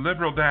 On the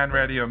Liberal Dan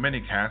Radio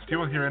minicast, you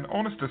will hear an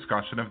honest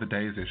discussion of the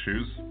day's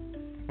issues.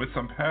 with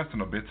some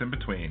personal bits in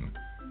between.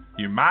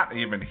 You might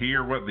even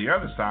hear what the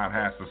other side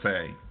has to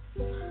say,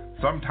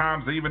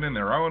 sometimes even in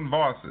their own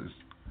voices.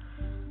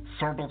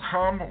 So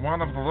become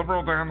one of the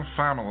Liberal Dan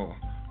family,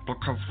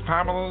 because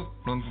family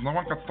means no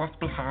one gets left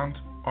behind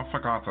or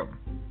forgotten.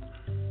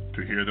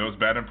 To hear those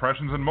bad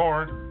impressions and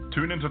more,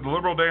 tune into the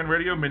Liberal Dan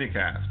Radio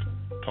minicast.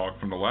 Talk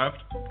from the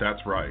left, that's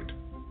right.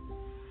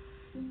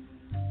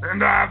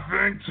 And I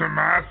think to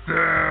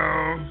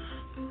myself,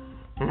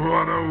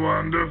 what a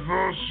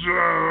wonderful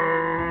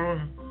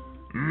show.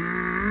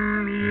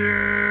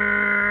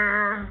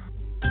 Yeah.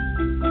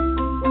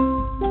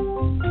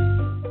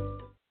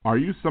 Are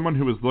you someone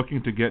who is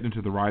looking to get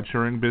into the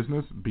ride-sharing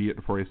business, be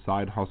it for a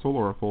side hustle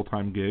or a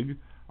full-time gig?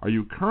 Are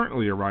you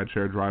currently a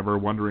rideshare driver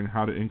wondering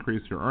how to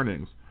increase your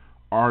earnings?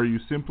 Are you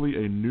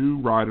simply a new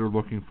rider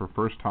looking for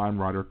first-time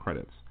rider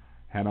credits?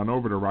 Head on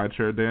over to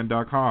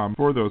ridesharedan.com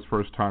for those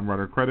first-time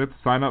rider credits,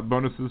 sign-up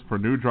bonuses for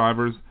new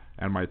drivers,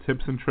 and my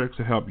tips and tricks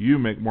to help you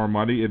make more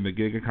money in the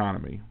gig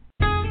economy.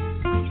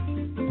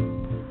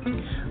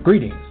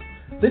 Greetings.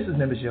 This is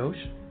Nimbus Yosh,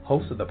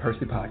 host of the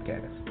Percy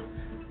Podcast.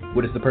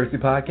 What is the Percy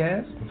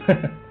Podcast?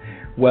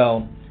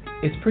 Well,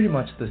 it's pretty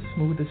much the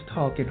smoothest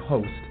talking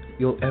host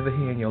you'll ever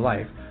hear in your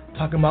life,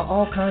 talking about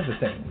all kinds of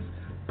things.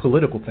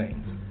 Political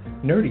things,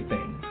 nerdy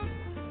things,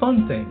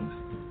 fun things,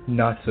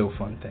 not so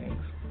fun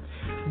things.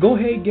 Go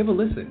ahead, give a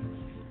listen,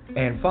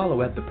 and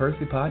follow at the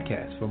Percy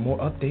Podcast for more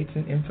updates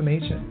and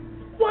information.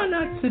 Why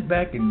not sit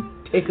back and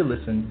take a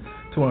listen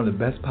to one of the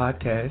best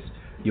podcasts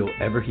you'll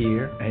ever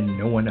hear, and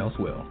no one else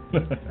will.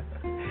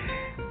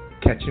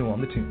 Catch you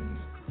on the tunes.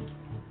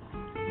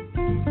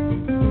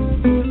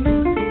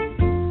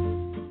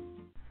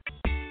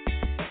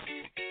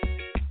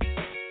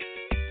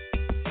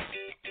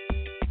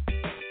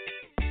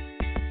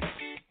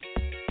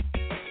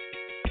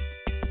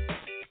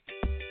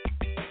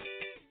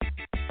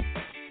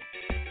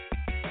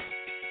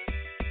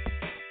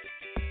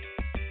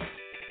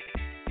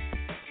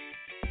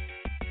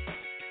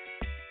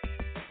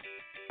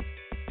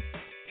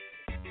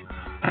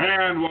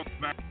 And welcome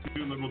back to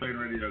Liberal Dan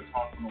Radio,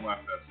 Talk from the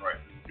Left, that's right.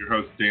 Your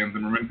host, Dan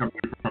Zimmerman, coming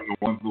from New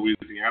Orleans,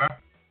 Louisiana.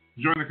 To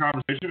join the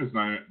conversation is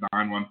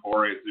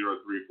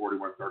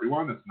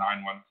 914-803-4131. That's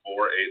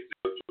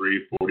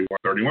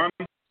 914-803-4131.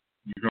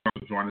 You can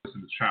also join us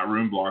in the chat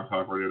room,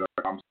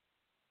 blogtalkradio.com.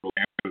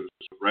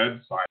 Just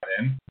read, sign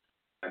in,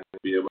 and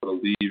you'll be able to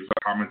leave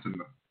comments in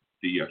the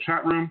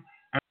chat room.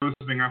 And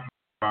listening after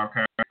the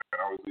podcast, you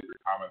can always leave your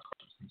comments,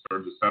 questions,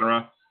 concerns,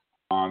 etc.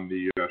 on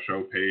the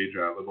show page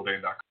at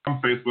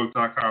liberaldan.com,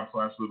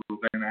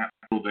 facebook.com/liberaldan, at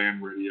liberaldan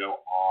radio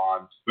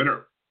on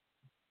Twitter.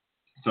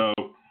 So,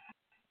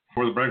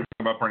 for the break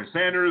about Bernie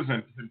Sanders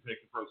and him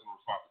taking personal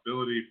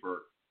responsibility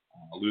for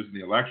losing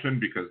the election,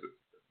 because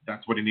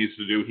that's what he needs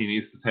to do. He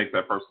needs to take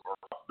that personal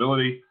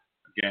responsibility.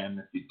 Again,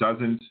 if he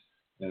doesn't,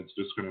 then it's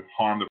just going to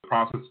harm the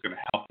process. It's going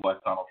to help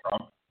elect Donald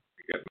Trump.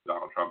 Get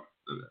Donald Trump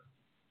to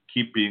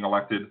keep being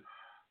elected,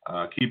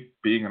 keep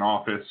being in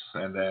office,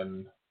 and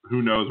then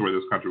who knows where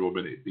this country will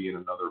be in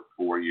another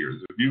 4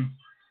 years. If you've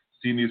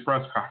seen these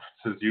press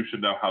conferences, you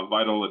should know how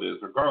vital it is,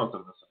 regardless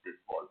of the Supreme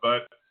Court.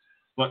 But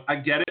look, I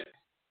get it.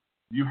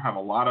 You're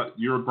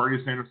a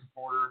Bernie Sanders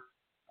supporter.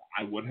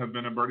 I would have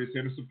been a Bernie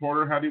Sanders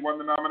supporter had he won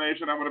the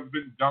nomination. I would have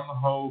been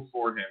gung-ho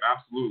for him.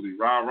 Absolutely.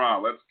 Rah, rah.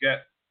 Let's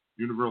get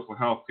universal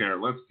health care.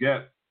 Let's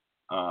get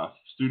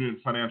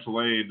student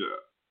financial aid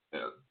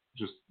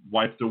just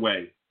wiped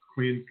away.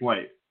 Clean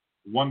slate.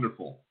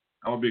 Wonderful.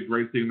 That would be a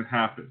great thing to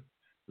happen.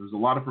 There's a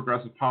lot of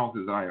progressive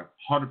policies that I am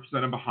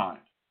 100% behind.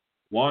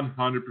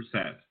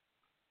 100%.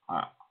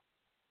 I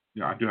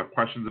do have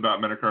questions about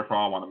Medicare for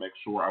all. I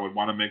would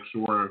want to make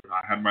sure if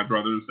I had my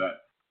druthers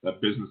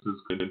that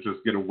businesses couldn't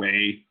just get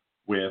away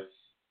with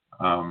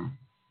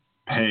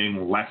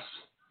paying less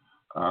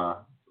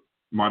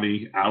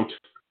money out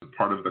as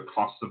part of the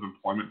cost of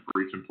employment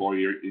for each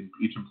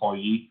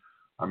employee.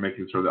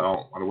 Making sure that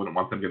I wouldn't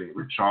want them getting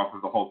rich off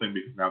of the whole thing,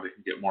 because now they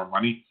can get more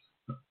money.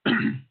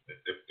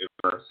 If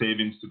there are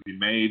savings to be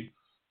made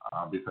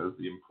because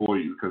the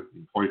employee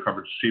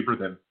coverage is cheaper,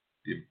 then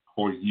the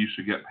employee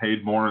should get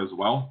paid more as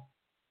well.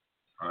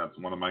 That's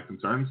one of my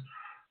concerns.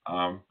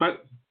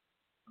 But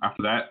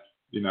after that,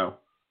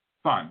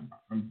 fine.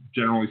 I'm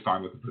generally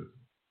fine with the business.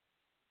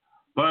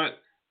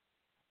 But,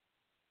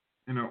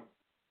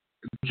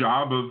 it's the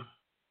job of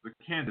the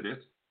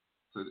candidate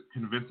to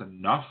convince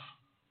enough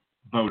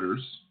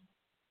voters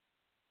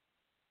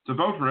to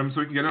vote for him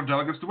so he can get enough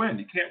delegates to win.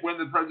 You can't win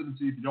the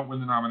presidency if you don't win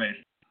the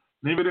nomination.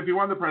 And even if he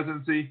won the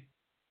presidency,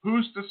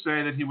 who's to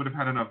say that he would have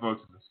had enough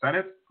votes in the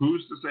Senate?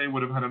 Who's to say he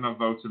would have had enough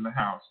votes in the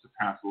House to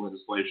pass the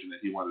legislation that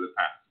he wanted to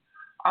pass?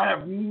 I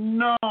have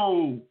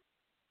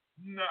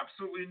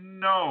absolutely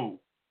no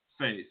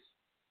faith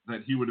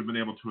that he would have been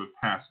able to have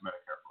passed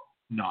Medicare for all.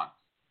 None.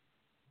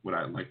 Would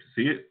I like to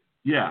see it?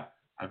 Yeah.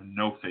 I have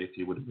no faith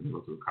he would have been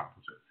able to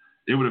accomplish it.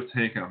 It would have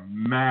taken a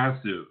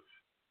massive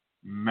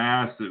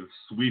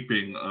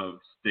sweeping of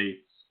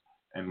states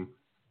and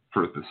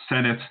for the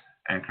Senate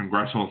and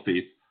congressional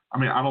seats. I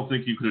mean, I don't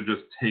think you could have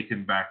just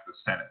taken back the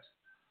Senate.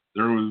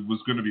 there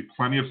was going to be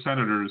plenty of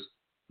senators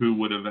who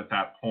would have at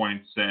that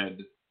point said,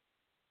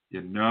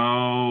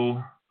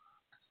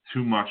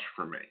 too much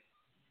for me.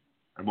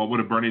 And what would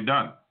have Bernie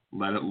done?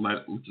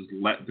 Just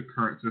let the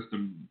current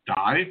system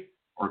die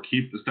or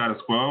keep the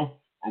status quo?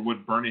 Or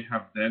would Bernie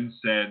have then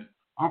said,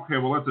 okay,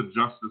 well, let's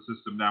adjust the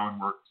system now and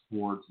work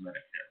towards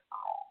Medicare for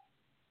all?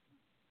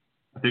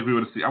 I think we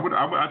would have seen.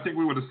 I think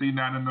we would have seen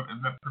that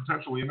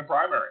potentially in the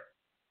primary.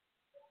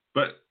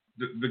 But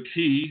the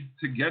key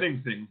to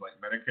getting things like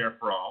Medicare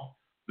for all,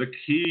 the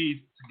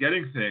key to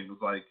getting things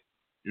like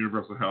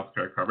universal health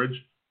care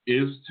coverage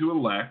is to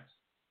elect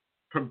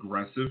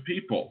progressive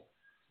people.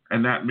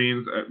 And that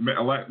means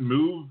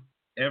move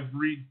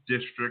every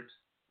district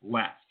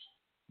left.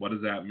 What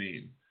does that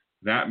mean?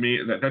 That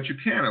means that you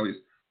can, at least.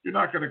 You're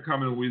not going to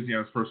come in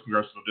Louisiana's first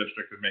congressional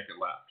district and make it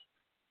left.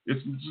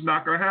 It's just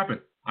not going to happen.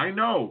 I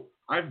know.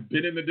 I've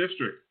been in the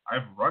district.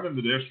 I've run in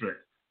the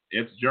district.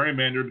 It's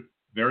gerrymandered,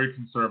 very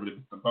conservative.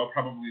 It's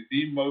probably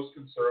the most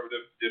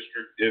conservative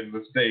district in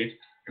the state.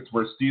 It's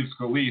where Steve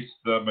Scalise,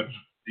 the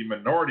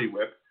minority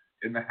whip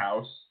in the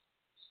House,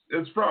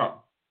 is from.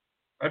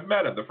 I've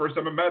met him. The first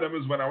time I met him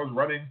was when I was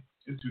running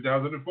in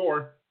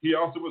 2004. He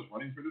also was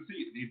running for the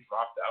seat, and he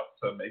dropped out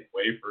to make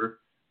way for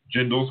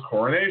Jindal's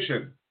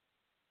coronation.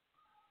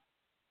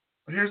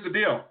 But here's the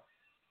deal.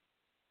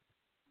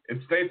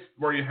 In states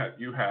where you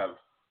have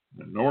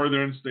the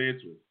northern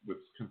states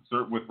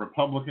with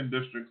Republican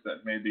districts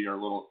that maybe are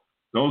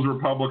those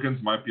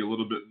Republicans might be a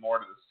little bit more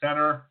to the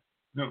center.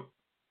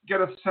 Get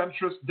a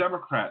centrist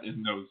Democrat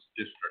in those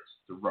districts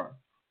to run.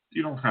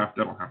 They don't have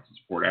to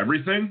support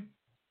everything.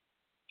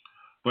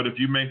 But if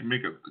you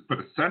put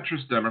a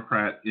centrist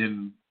Democrat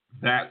in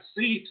that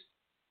seat,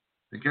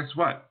 then guess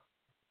what?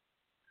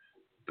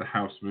 The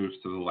House moves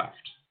to the left.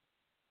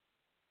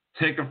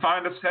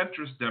 Find a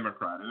centrist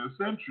Democrat in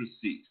a centrist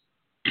seat.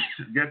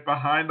 Get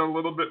behind a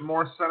little bit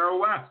more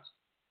center-left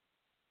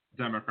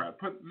Democrat.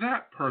 Put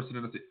that person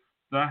in the seat.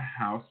 The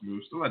House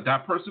moves to the left.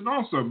 That person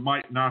also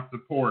might not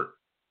support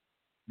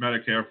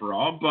Medicare for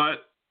all,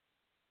 but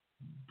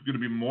going to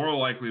be more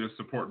likely to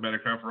support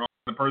Medicare for all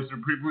than the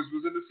person who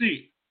was in the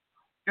seat.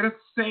 Get a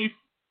safe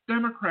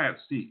Democrat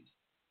seat.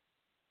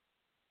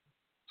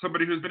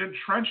 Somebody who's been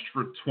entrenched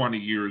for 20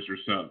 years or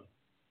so.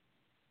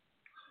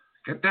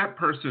 Get that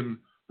person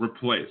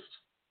replaced.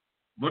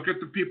 Look at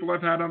the people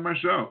I've had on my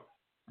show.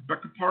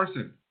 Rebecca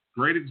Parson,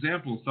 great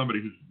example of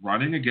somebody who's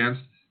running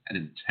against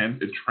an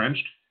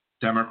entrenched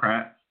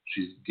Democrat.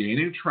 She's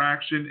gaining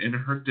traction in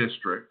her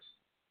district.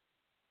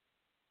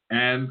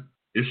 And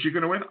is she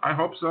going to win? I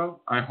hope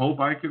so. I hope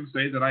I can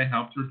say that I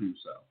helped her do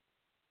so.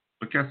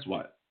 But guess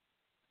what?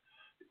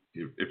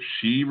 If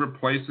she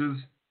replaces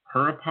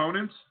her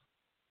opponent,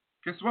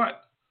 guess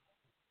what?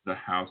 The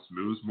House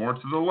moves more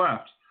to the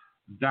left.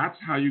 That's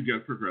how you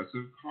get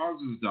progressive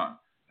causes done.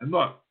 And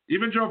look,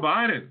 even Joe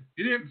Biden,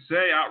 he didn't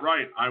say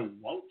outright, I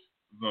won't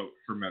vote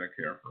for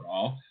Medicare for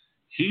all.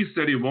 He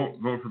said he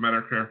won't vote for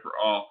Medicare for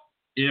all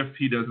if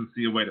he doesn't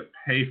see a way to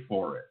pay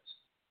for it.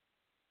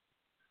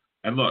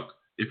 And look,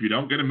 if you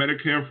don't get a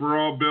Medicare for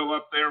all bill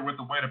up there with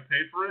a way to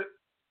pay for it,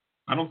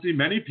 I don't see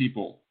many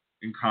people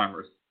in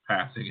Congress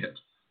passing it,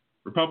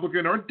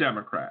 Republican or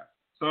Democrat.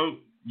 So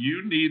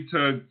you need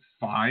to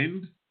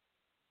find,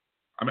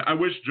 I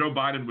wish Joe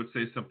Biden would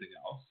say something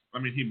else.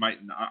 He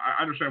might not.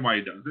 I understand why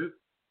he does it.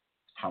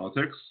 It's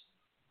politics.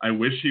 I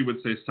wish he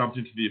would say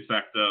something to the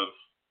effect of,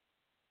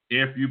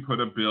 if you pass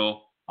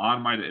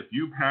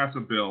a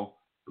bill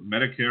for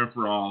Medicare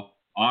for all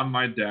on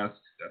my desk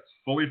that's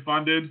fully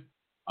funded,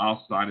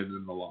 I'll sign it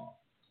into law.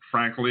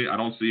 Frankly, I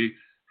don't see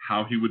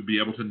how he would be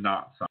able to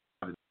not sign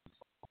it into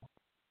law.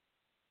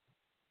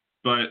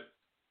 But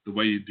the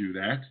way you do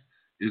that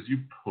is you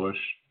push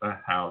the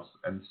House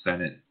and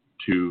Senate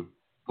to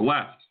the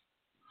left.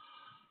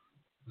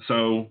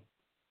 So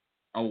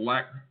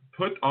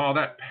take all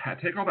that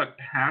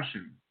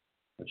passion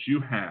that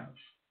you have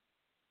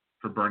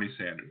for Bernie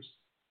Sanders.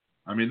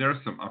 There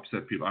are some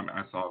upset people.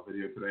 I saw a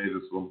video today.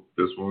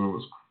 This woman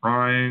was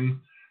crying.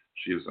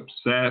 She is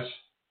upset.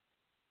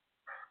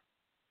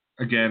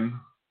 Again,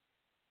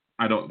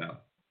 I don't know.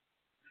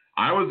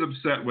 I was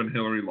upset when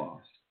Hillary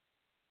lost,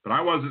 but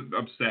I wasn't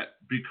upset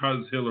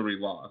because Hillary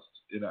lost.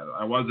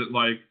 I wasn't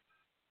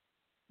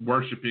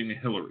worshiping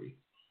Hillary.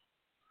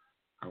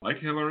 I like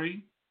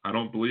Hillary. I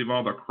don't believe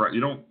all the crap.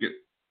 You don't get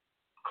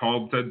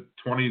said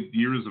 20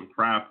 years of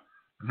crap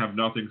and have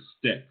nothing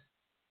stick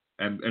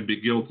and be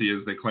guilty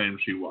as they claim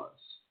she was.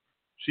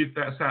 She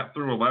sat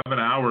through 11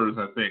 hours,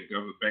 I think,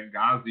 of the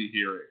Benghazi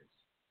hearings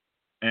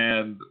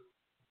and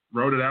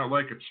wrote it out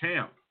like a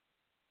champ.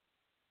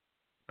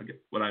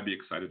 Would I be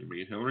excited to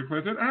meet Hillary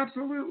Clinton?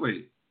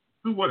 Absolutely.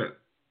 Who wouldn't?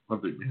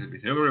 Love to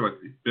meet Hillary. I'd like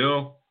to meet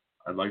Bill.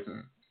 I'd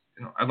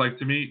like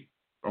to meet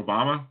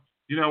Obama.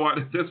 You know what?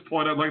 At this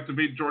point, I'd like to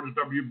meet George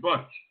W. Bush.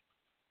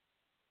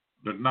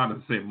 But not at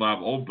the same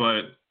level.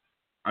 But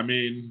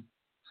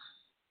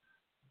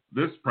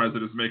this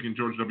president is making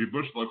George W.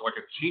 Bush look like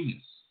a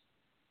genius.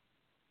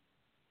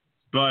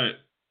 But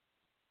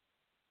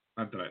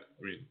not that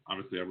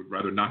obviously, I would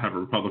rather not have a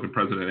Republican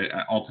president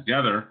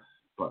altogether.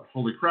 But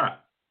holy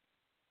crap.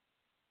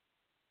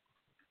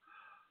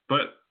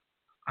 But,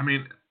 I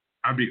mean,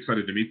 I'd be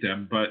excited to meet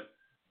them, but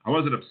I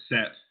wasn't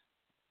upset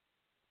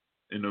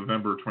in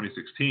November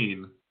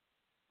 2016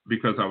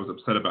 because I was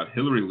upset about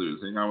Hillary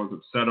losing. I was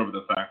upset over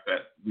the fact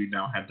that we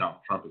now had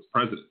Donald Trump as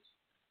president,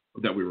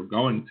 that we were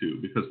going to,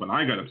 because when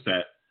I got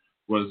upset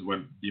was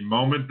when the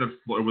moment that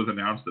it was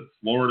announced that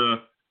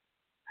Florida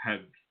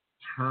had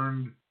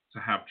turned to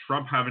have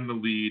Trump having the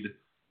lead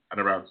at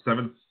around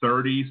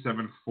 7:30,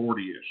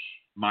 7:40-ish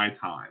my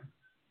time.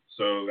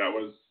 So that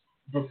was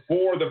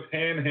before the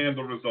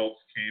Panhandle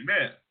results came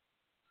in.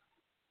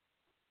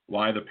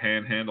 Why the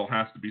Panhandle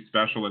has to be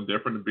special and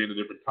different and be in a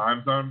different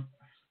time zone?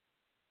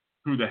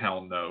 Who the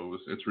hell knows?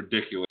 It's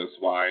ridiculous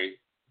why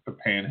the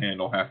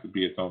Panhandle has to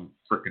be its own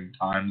freaking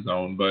time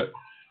zone, but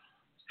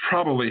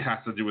probably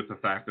has to do with the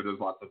fact that there's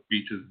lots of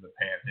beaches in the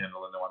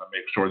Panhandle and they want to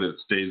make sure that it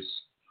stays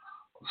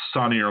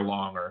sunnier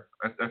longer.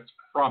 That's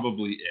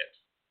probably it,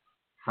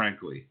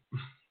 frankly.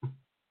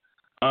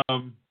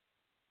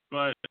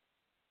 But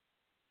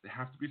they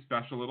have to be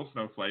special little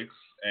snowflakes,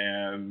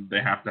 and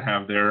they have to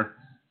have their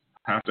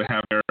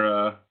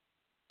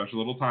special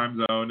little time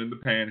zone in the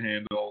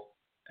Panhandle.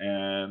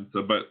 And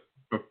so, but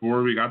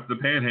before we got to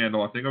the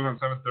Panhandle, I think it was on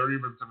 7:30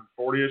 or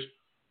 7:40ish,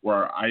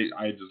 where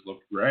I just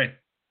looked gray.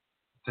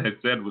 They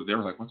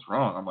were like, "What's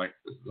wrong?" I'm like,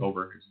 "This is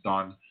over. It's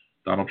done.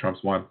 Donald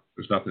Trump's won.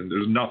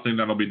 There's nothing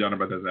that'll be done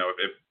about this now.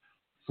 If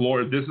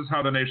Florida, this is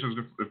how the nation's.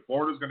 If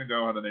Florida's going to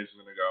go, how the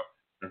nation's going to go.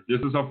 If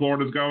this is how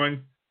Florida's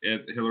going,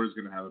 Hillary's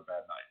going to have a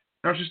bad night.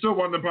 Now she still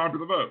won the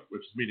popular vote,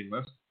 which is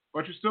meaningless,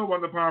 but she still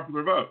won the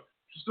popular vote.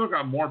 She still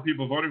got more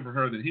people voting for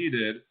her than he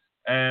did,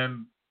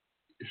 and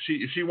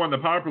she won the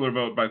popular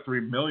vote by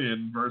 3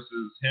 million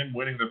versus him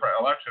winning the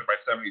election by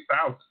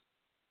 70,000.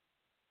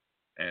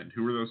 And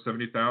who were those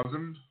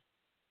 70,000?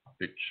 A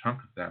big chunk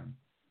of them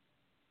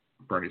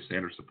Bernie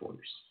Sanders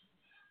supporters.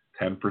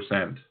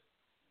 10%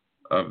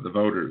 of the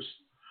voters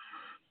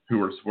who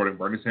were supporting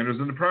Bernie Sanders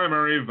in the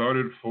primary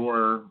voted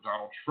for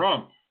Donald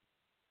Trump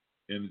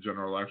in the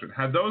general election.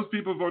 Had those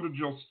people voted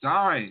Jill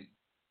Stein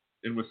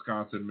in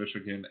Wisconsin,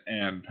 Michigan,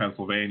 and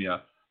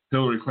Pennsylvania,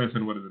 Hillary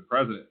Clinton would have been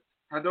president.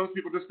 Had those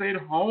people just stayed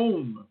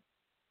home,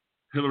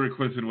 Hillary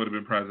Clinton would have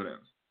been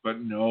president. But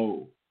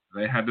no,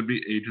 they had to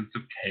be agents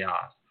of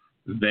chaos.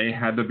 They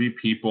had to be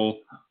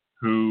people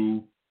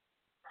who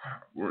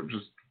were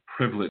just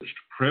privileged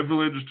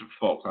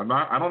folks. I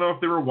don't know if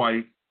they were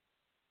white,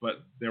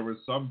 but there was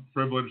some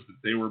privilege that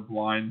they were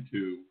blind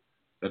to,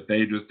 that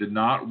they just did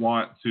not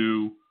want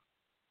to,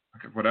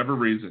 for whatever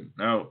reason.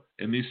 No,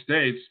 in these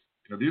states,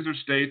 these are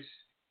states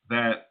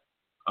that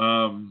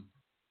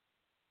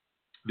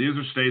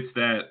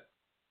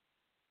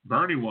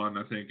Bernie won,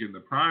 I think, in the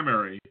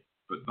primary,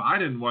 but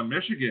Biden won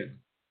Michigan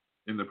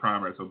in the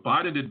primary. So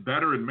Biden did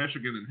better in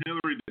Michigan than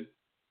Hillary did.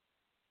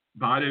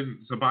 Biden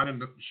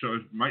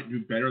might do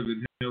better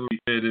than Hillary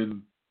did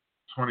in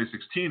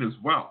 2016 as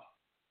well.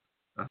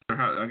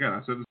 Again,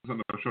 I said this on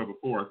the show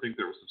before. I think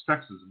there was some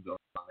sexism going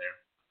on there,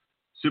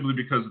 simply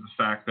because of the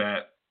fact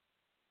that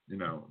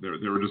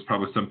there were just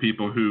probably some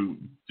people who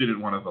didn't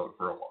want to vote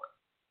for a woman.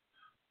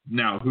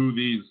 Now, who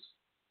these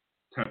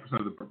 10%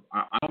 of the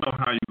I don't know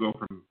how you go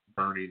from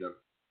Bernie to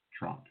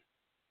Trump,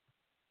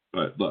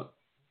 but look,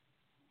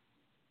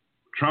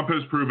 Trump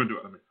has proven to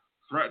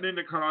threatening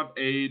to cut off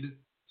aid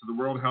to the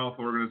World Health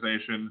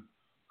Organization,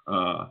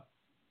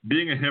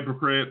 being a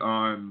hypocrite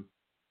on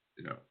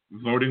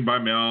voting by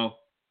mail,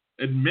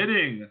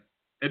 admitting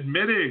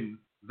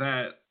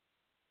that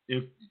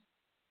if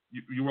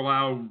you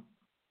allow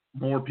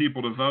more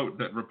people to vote,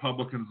 that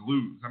Republicans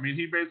lose. I mean,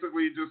 he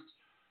basically just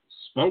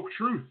spoke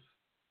truth.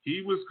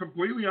 He was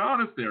completely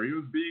honest there. He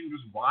was being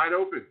just wide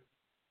open.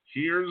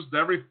 Here's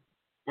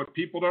what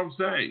people don't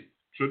say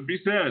should be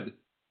said.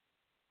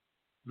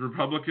 The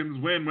Republicans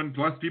win when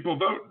less people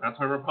vote. That's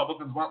why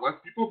Republicans want less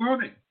people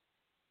voting.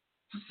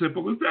 It's as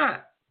simple as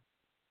that.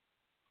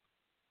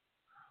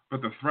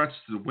 But the threats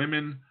to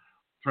women,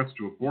 threats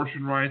to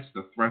abortion rights,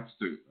 the threats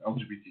to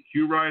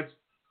LGBTQ rights,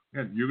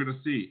 and you're going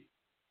to see.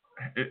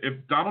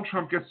 If Donald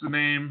Trump gets to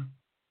name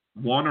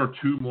one or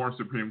two more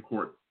Supreme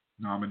Court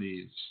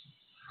nominees,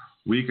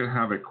 we could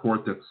have a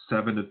court that's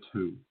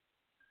 7-2.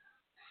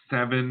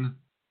 7-2.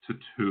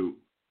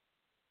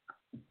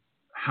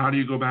 How do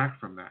you go back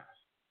from that?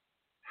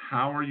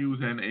 How are you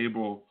then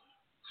able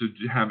to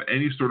have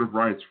any sort of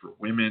rights for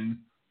women,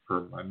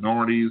 for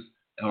minorities,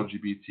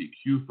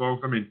 LGBTQ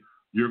folks? I mean,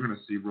 you're going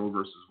to see Roe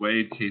versus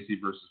Wade, Casey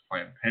versus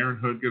Planned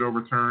Parenthood get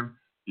overturned.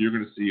 You're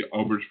going to see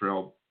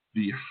Obergefell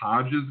v.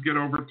 Hodges get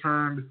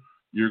overturned.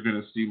 You're going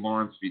to see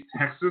Lawrence v.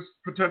 Texas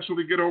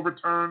potentially get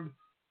overturned.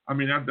 I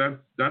mean,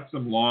 that's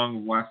some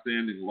long,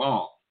 last-standing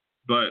law.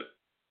 But,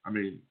 I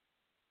mean,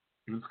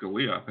 even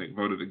Scalia, I think,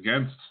 voted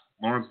against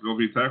Lawrenceville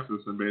v.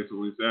 Texas and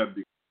basically said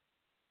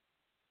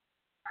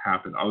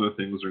other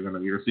things are going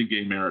to, you're going to see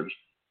gay marriage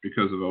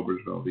because of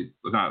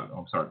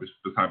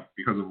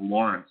because of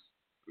Lawrence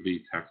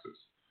v. Texas.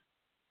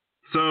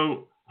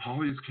 So all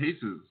these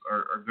cases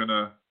are going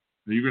to,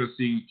 you're going to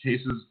see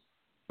cases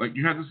like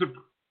you had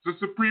the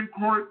Supreme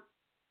Court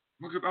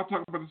I'll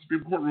talk about the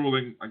Supreme Court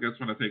ruling, I guess,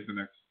 when I take the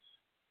next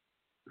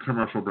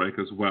commercial break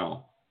as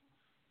well.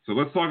 So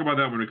let's talk about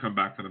that when we come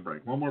back from the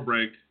break. One more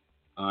break.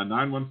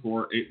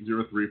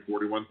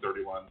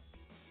 914-803-4131.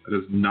 That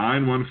is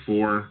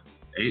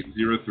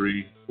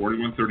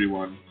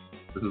 914-803-4131.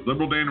 This is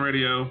Liberal Dan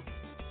Radio.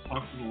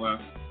 Talk to the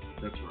left.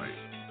 That's right.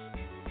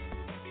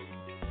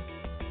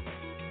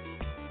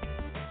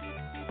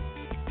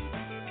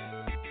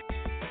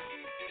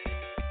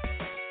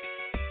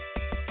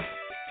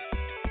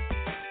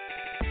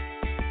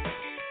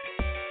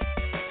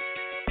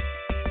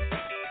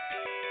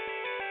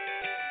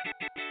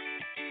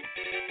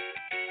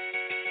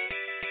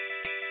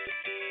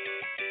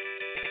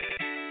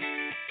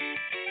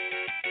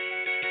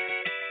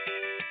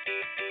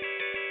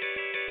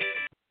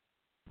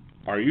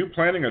 Are you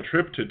planning a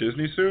trip to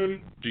Disney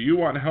soon? Do you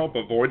want help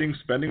avoiding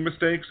spending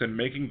mistakes and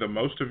making the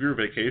most of your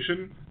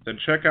vacation? Then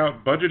check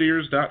out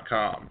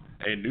Budgeteers.com,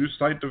 a new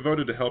site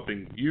devoted to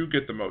helping you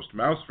get the most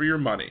mouse for your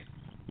money.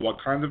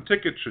 What kinds of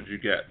tickets should you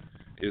get?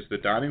 Is the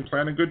dining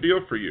plan a good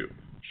deal for you?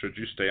 Should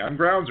you stay on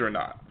grounds or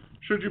not?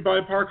 Should you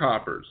buy park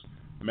hoppers?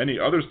 Many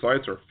other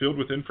sites are filled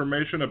with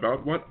information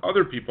about what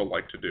other people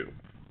like to do,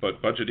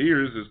 but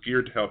Budgeteers is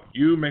geared to help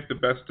you make the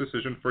best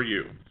decision for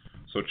you.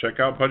 So check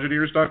out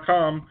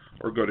Budgeteers.com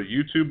or go to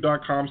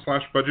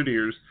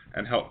YouTube.com/Budgeteers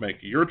and help make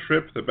your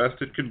trip the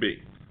best it can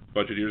be.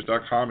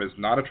 Budgeteers.com is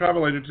not a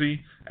travel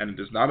agency and it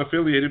is not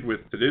affiliated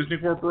with the Disney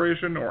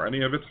Corporation or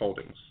any of its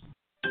holdings.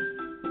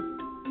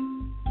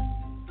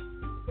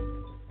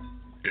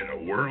 In a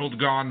world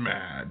gone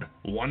mad,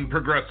 one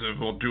progressive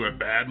will do a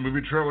bad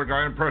movie trailer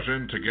guy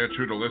impression to get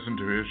you to listen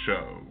to his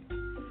show.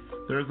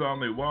 There's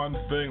only one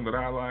thing that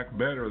I like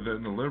better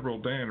than the Liberal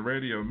Dan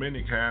Radio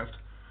minicast.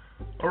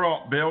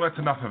 Alright, Bill, that's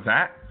enough of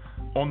that.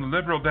 On the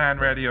Liberal Dan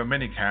Radio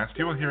minicast,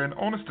 you will hear an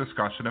honest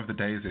discussion of the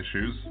day's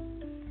issues,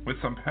 with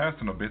some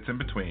personal bits in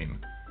between.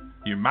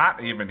 You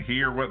might even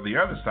hear what the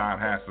other side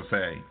has to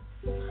say,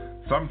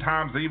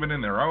 sometimes even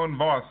in their own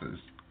voices.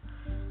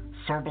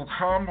 So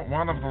become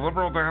one of the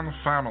Liberal Dan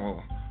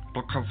family,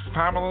 because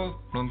family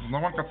means no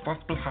one gets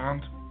left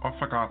behind or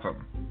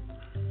forgotten.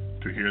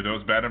 To hear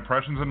those bad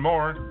impressions and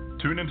more,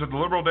 tune into the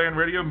Liberal Dan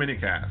Radio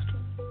minicast.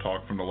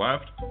 Talk from the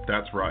left,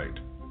 that's right.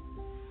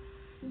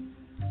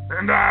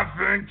 And I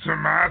think to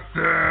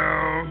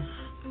myself,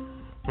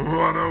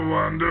 what a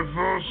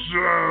wonderful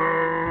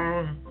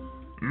show.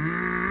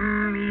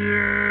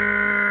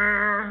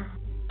 Yeah.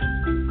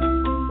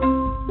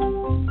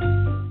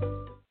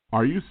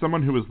 Are you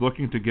someone who is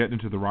looking to get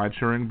into the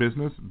ride-sharing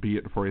business, be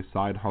it for a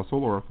side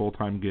hustle or a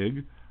full-time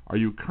gig? Are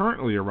you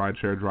currently a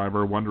rideshare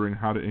driver wondering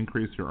how to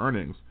increase your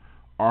earnings?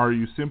 Are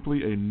you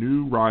simply a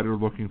new rider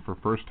looking for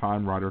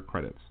first-time rider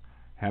credits?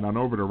 Head on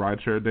over to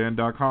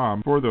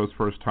ridesharedan.com for those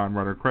first-time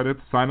rider credits,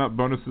 sign-up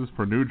bonuses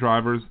for new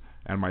drivers,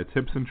 and my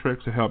tips and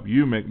tricks to help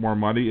you make more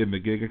money in the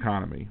gig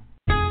economy.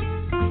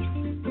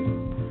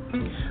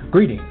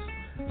 Greetings.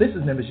 This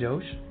is Nimbus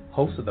Yosh,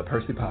 host of the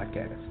Percy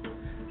Podcast.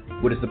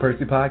 What is the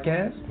Percy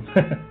Podcast?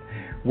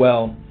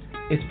 Well,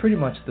 it's pretty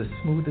much the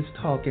smoothest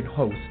talking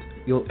host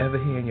you'll ever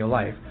hear in your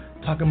life,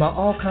 talking about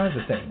all kinds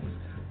of things.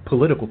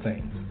 Political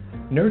things,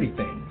 nerdy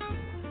things,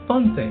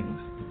 fun things,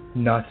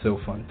 not so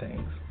fun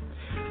things.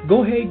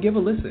 Go ahead, give a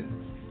listen,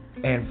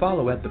 and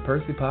follow at the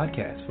Percy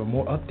Podcast for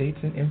more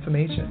updates and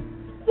information.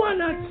 Why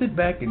not sit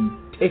back and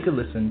take a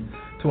listen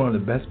to one of the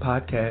best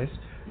podcasts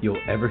you'll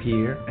ever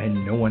hear,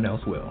 and no one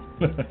else will.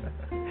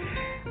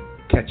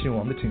 Catch you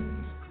on the tunes.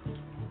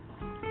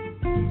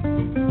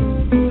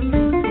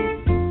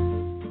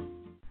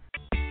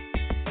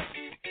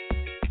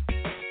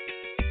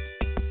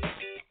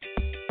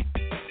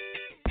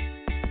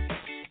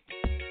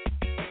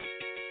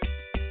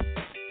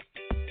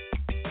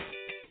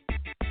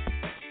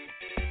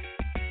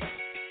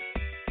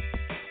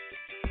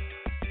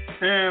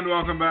 And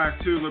welcome back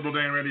to Liberal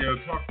Dan Radio.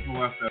 Talk to the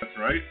left, that's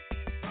right.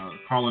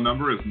 Call-in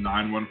number is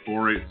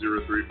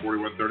 914-803-4131. You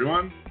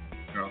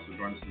can also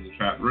join us in the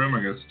chat room.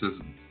 I guess it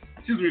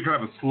seems to be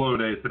kind of a slow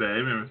day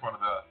today. Maybe it's one of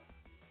the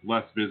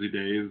less busy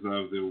days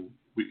of the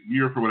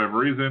year for whatever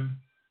reason.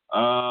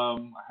 I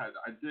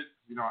did,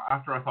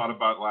 after I thought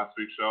about last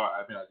week's show,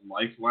 I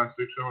liked last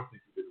week's show. I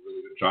think we did a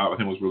really good job. I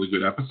think it was a really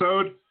good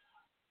episode.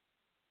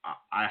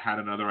 I had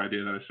another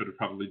idea that I should have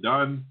probably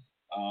done.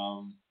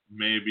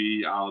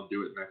 Maybe I'll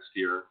do it next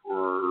year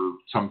or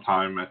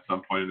sometime at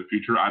some point in the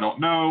future. I don't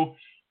know.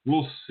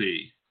 We'll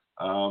see.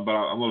 But I'm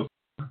a little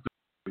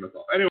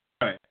myself. Anyway,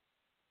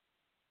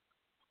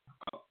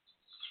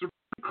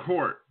 Supreme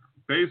Court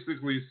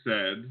basically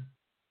said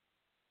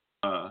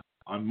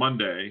on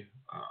Monday,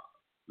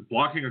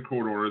 blocking a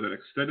court order that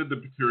extended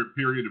the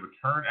period to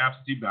return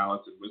absentee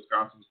ballots in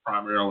Wisconsin's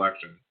primary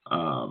election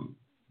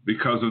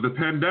because of the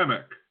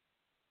pandemic.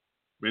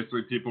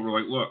 Basically, people were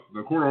like, look,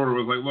 the court order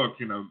was like, look,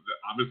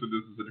 obviously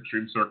this is an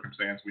extreme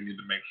circumstance. We need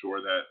to make sure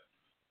that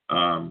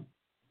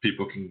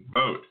people can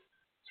vote.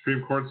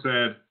 Supreme Court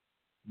said,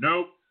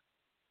 nope,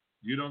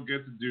 you don't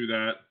get to do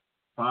that.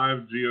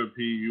 5 GOP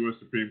U.S.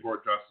 Supreme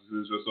Court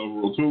justices just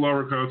overruled 2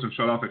 lower courts and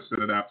shut off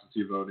extended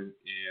absentee voting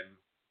in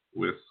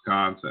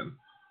Wisconsin.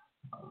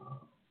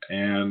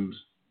 And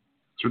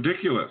it's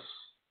ridiculous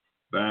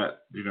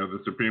that,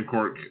 the Supreme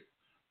Court,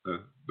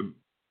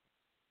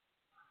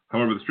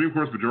 however, the Supreme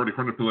Court's majority,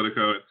 according to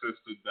Politico,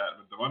 insisted that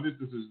the Monday's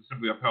decision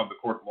simply upheld the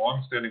court's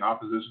long-standing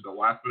opposition to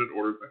last-minute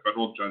orders by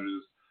federal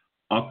judges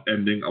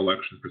upending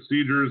election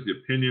procedures. The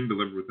opinion,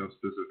 delivered with no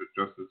specific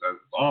justice as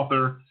its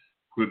author,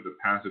 included a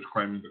passage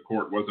claiming the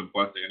court wasn't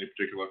blessing any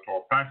particular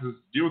electoral practices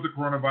to deal with the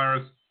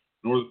coronavirus,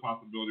 nor the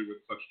possibility with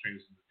such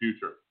changes in the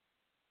future.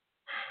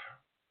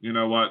 You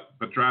know what?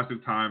 But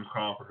drastic times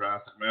call for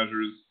drastic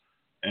measures,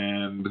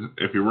 and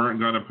if you weren't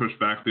going to push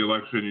back the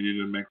election, you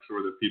needed to make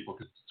sure that people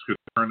could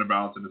turn the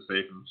ballots in a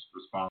safe and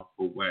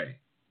responsible way.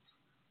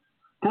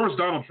 Of course,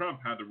 Donald Trump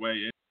had to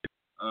weigh in.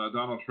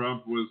 Donald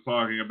Trump was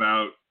talking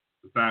about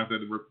the fact that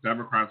the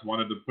Democrats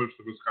wanted to push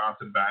the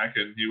Wisconsin back,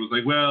 and he was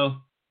like,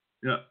 well,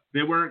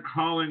 they weren't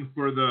calling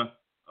for the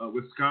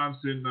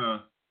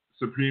Wisconsin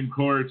Supreme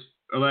Court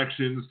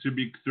elections to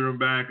be thrown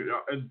back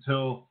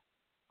until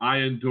I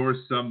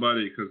endorsed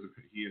somebody, because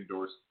he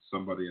endorsed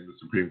somebody in the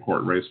Supreme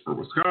Court race for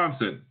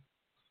Wisconsin.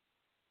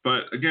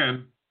 But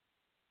again,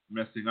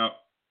 messing up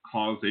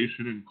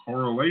causation and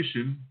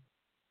correlation.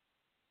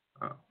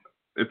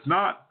 It's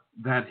not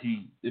that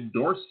he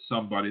endorsed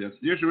somebody. That's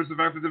the issue. It's the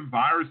fact that the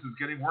virus is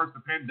getting worse.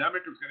 The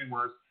pandemic is getting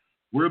worse.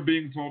 We're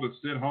being told to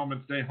sit home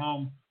and stay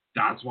home.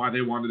 That's why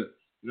they wanted it.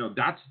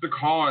 That's the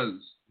cause.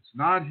 It's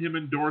not him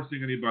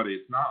endorsing anybody.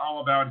 It's not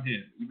all about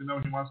him, even though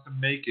he wants to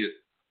make it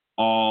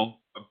all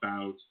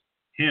about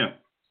him.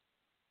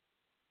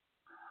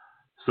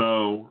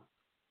 So,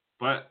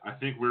 but I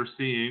think we're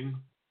seeing,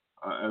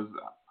 I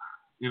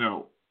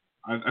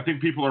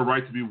think people are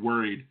right to be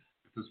worried.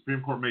 If the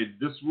Supreme Court made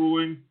this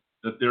ruling,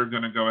 that they're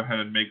going to go ahead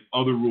and make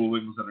other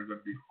rulings that are going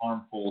to be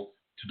harmful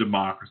to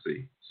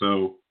democracy.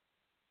 So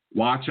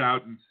watch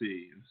out and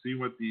see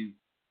what these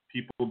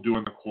people do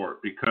in the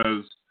court.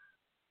 Because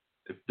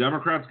if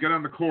Democrats get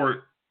on the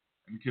court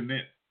and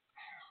commit,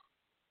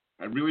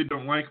 I really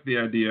don't like the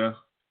idea.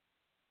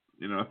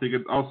 I think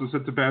it also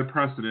sets a bad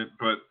precedent,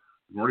 but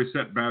we've already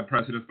set bad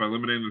precedents by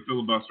eliminating the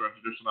filibuster on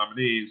judicial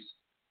nominees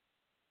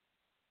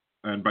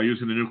and by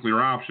using the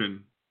nuclear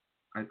option.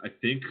 I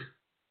think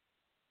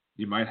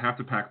you might have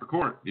to pack the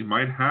court. You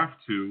might have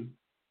to.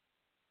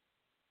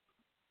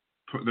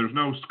 There's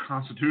no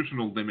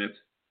constitutional limit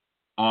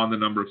on the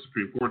number of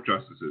Supreme Court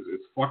justices.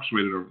 It's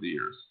fluctuated over the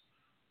years.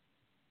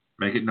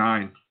 Make it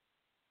 9.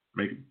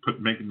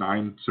 Make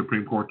 9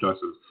 Supreme Court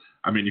justices.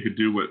 I mean, you could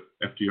do what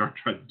FDR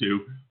tried to do,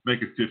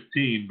 make it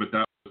 15, but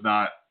that was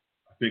not.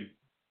 I think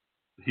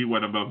he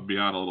went above and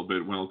beyond a little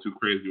bit, went a little too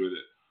crazy with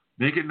it.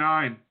 Make it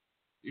 9,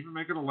 even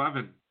make it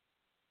 11.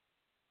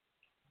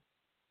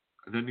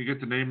 And then you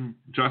get to name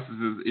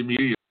justices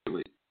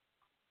immediately.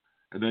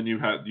 And then you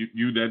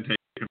then take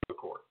them to the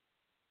court.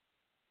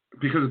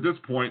 Because at this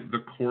point,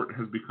 the court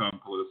has become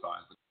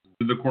politicized.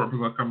 Did the court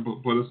become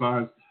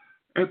politicized?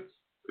 It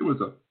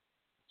was a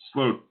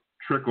slow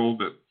trickle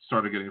that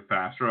started getting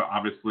faster.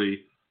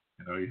 Obviously,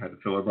 you had the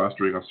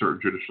filibustering of certain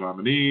judicial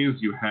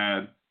nominees. You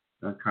had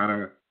that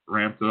kind of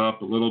ramped it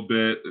up a little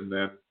bit.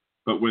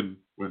 But when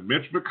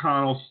Mitch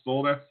McConnell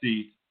stole that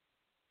seat,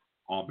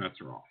 all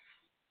bets are off.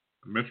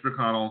 Mitch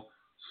McConnell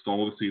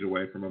stole the seat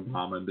away from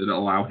Obama and didn't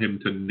allow him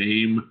to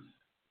name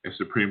a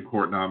Supreme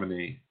Court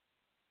nominee.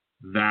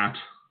 That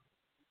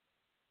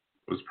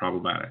was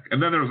problematic.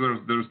 And then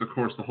there's of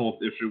course the whole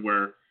issue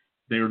where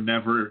they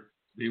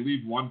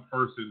leave one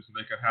person so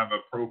they can have a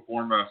pro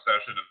forma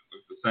session of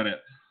the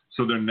Senate,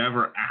 so they're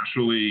never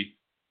actually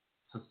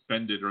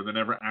suspended, or they're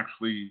never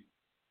actually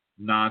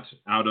not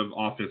out of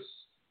office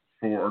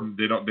they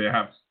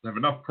have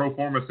enough pro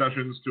forma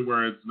sessions to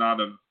where it's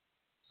not a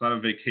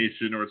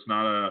vacation, or it's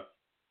not a,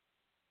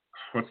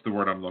 what's the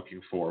word I'm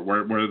looking for,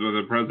 where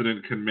the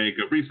president can make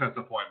a recess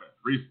appointment.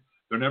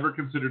 They're never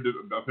considered to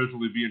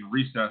officially be in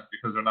recess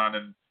because they're not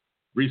in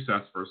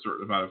recess for a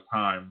certain amount of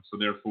time. So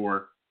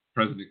therefore, the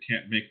president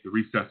can't make the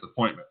recess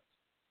appointment.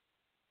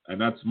 And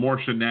that's more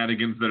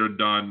shenanigans that are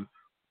done,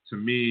 to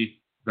me,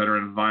 that are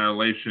in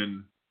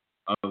violation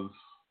of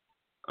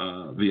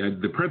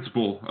the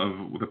principle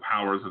of the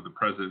powers of the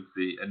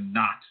presidency, and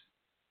not,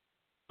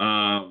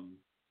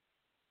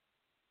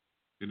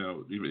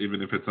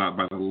 even if it's not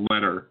by the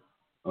letter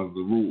of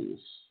the rules.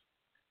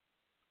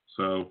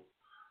 So,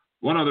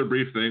 one other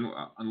brief thing.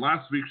 On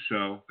last week's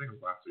show,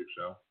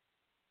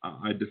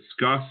 I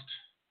discussed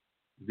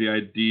the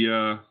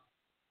idea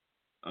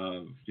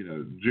of,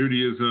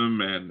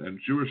 Judaism and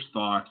Jewish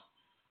thought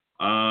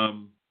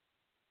on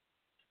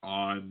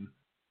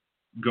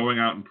going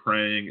out and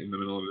praying in the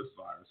middle of this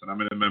virus. And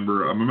I'm a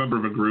member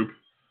of a group,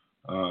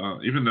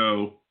 even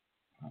though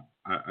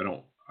I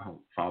don't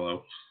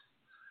follow,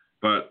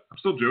 but I'm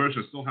still Jewish.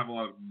 I still have a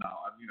lot of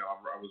knowledge.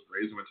 I was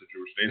raised, went to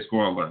Jewish day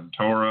school. I learned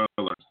Torah,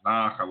 I learned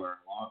Tanakh, I learned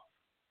a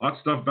lot of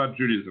stuff about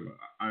Judaism.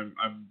 I'm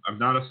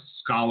not a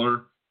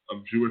scholar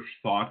of Jewish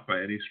thought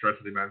by any stretch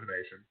of the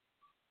imagination.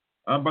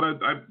 But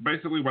I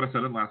basically, what I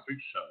said in last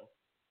week's show,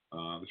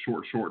 the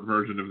short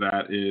version of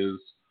that is,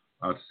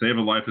 to save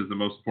a life is the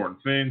most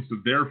important thing. So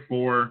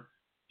therefore,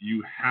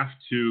 you have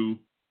to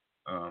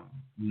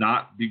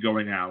not be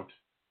going out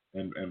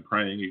and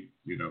praying,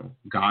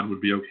 God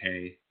would be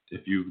okay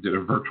if you did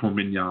a virtual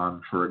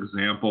minyan, for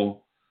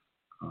example.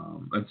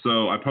 And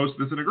so I posted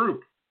this in a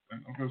group.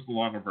 I'll post the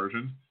longer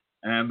version.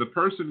 And the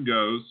person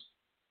goes,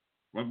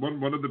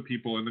 one of the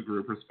people in the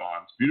group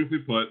responds, beautifully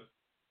put,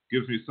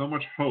 gives me so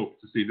much hope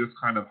to see this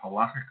kind of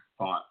halachic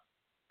thought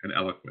and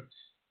eloquence.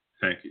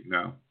 Thank you.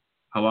 Now,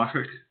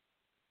 halachic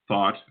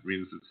thought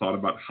means it's thought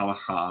about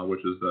halacha, which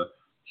is the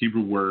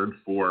Hebrew word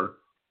for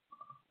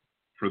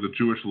the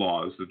Jewish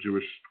laws, the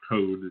Jewish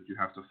code that you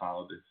have to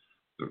follow,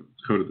 the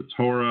code of the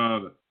Torah,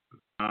 the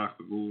Tanakh,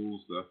 the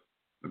rules, the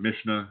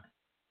Mishnah,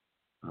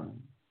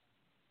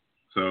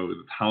 so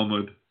the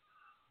Talmud,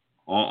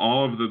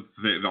 all of the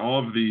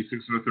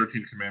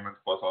 613 commandments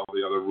plus all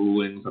the other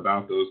rulings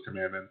about those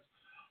commandments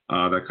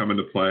that come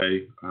into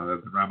play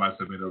that the rabbis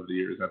have made over the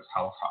years. That's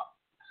halacha.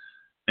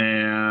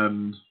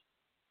 And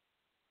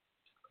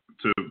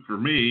for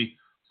me,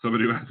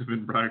 somebody who hasn't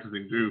been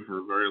practicing Jew for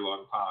a very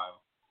long time,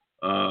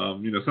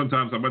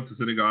 sometimes I went to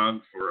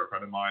synagogue for a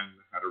friend of mine,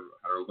 had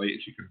her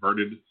late, she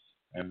converted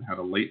and had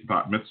a late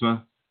bat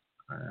mitzvah.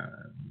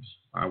 And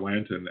I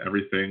went and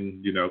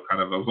everything, it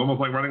was almost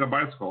like riding a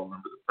bicycle. I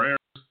remember the prayers,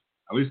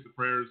 at least the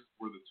prayers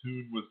where the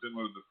tune was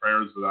similar to the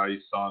prayers that I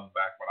sung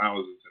back when I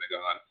was in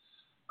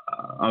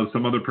synagogue.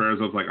 Some other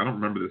prayers, I was like, I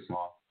don't remember this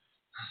song.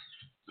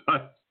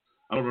 But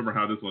I don't remember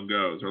how this one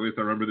goes, or at least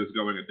I remember this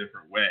going a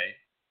different way.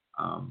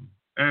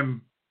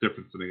 And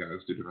different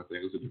synagogues do different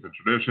things, do different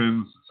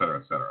traditions, et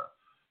cetera, et cetera.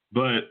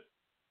 But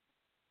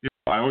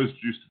I always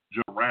used to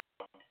joke around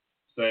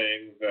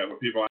saying that when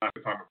people ask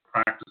if I'm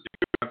practicing,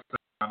 I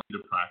need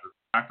to practice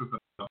as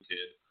a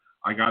kid.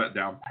 I got it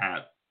down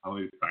pat. I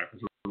don't need to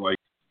practice. Like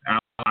Al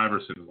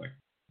Iverson was like,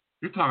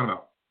 "You're talking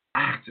about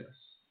practice.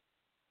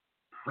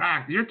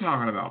 You're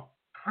talking about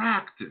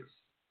practice."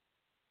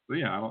 So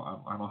yeah,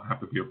 I don't have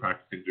to be a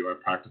practicing Jew. I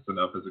practiced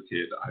enough as a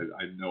kid.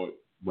 I know it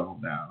well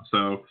now.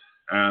 So,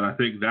 and I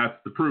think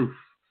that's the proof.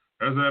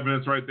 There's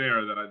evidence right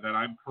there that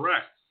I'm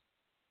correct.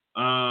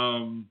 I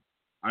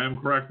am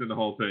correct in the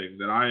whole thing.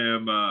 That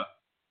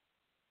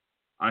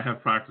I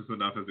have practiced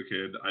enough as a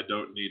kid. I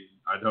don't need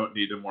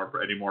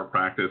any more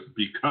practice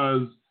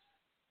because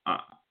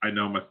I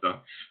know my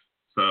stuff.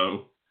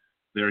 So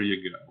there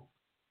you go.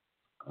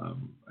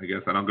 I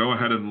guess, and I'll go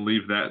ahead and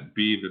leave that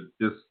be. That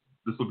this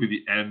will be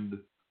the end.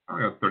 I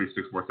got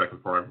 36 more seconds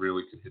before I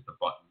really can hit the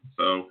button.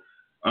 So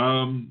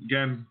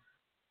again,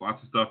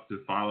 lots of stuff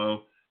to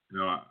follow.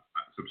 I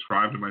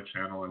subscribe to my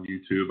channel on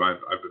YouTube.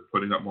 I've been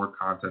putting up more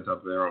content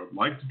up there. I would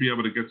like to be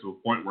able to get to a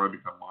point where I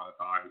become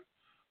monetized.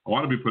 I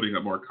want to be putting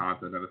up more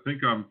content, and I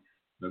think I'm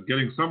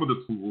getting some of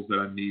the tools that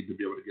I need to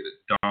be able to get it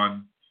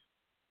done.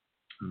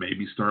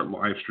 Maybe start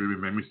live streaming,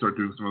 maybe start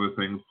doing some other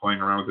things,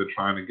 playing around with it,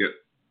 trying to get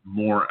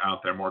more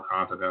out there, more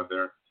content out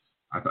there.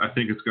 I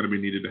think it's going to be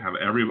needed to have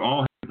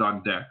all hands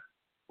on deck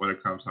when it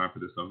comes time for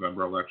this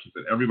November election.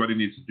 That everybody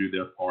needs to do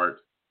their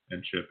part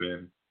and chip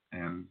in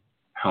and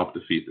help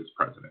defeat this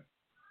president.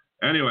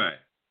 Anyway,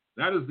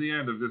 that is the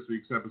end of this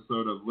week's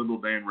episode of Liberal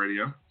Dan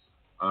Radio.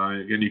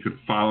 Again, you can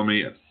follow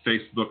me at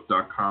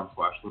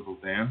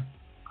facebook.com/LiberalDan,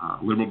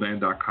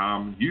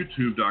 liberaldan.com,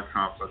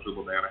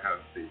 youtube.com/LiberalDan. I have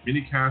the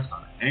minicast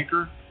on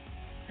Anchor,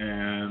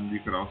 and you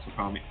can also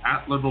follow me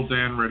at Liberal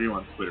Dan Radio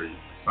on Twitter. You can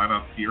sign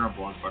up here on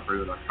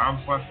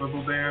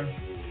blogtalkradio.com/LiberalDan,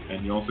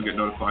 and you also get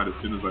notified as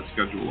soon as I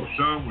schedule a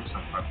show, which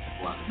sometimes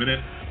takes last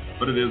minute,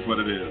 but it is what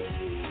it is.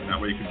 And that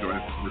way you can join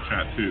us in the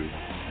chat too.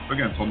 So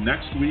again, until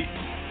next week,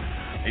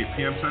 8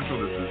 p.m.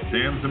 Central, this is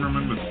Dan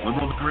Zimmerman with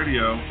Liberal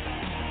Radio.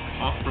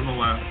 Off from the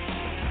left,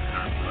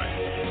 down the right.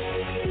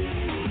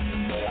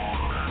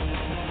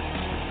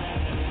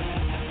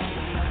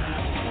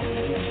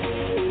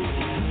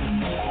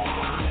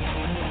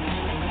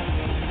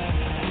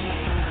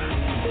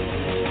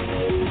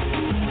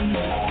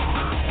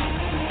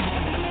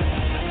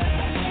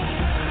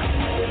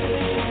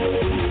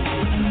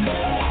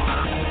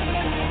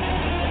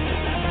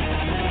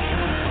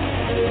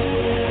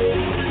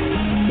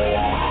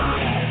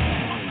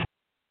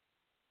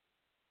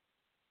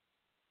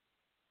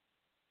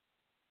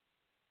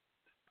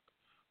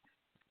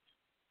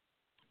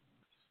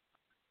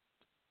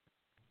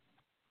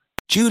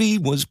 Judy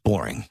was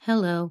boring.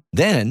 Hello.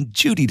 Then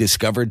Judy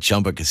discovered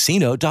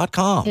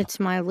ChumbaCasino.com. It's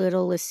my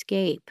little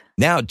escape.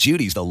 Now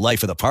Judy's the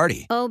life of the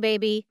party. Oh,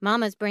 baby,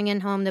 mama's bringing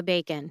home the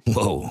bacon.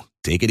 Whoa,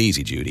 take it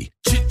easy, Judy.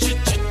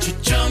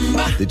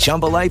 The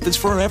Chumba life is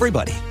for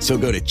everybody. So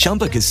go to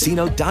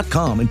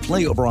ChumbaCasino.com and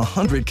play over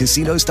 100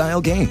 casino-style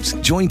games.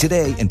 Join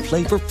today and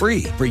play for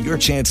free for your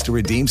chance to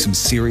redeem some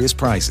serious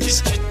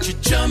prizes.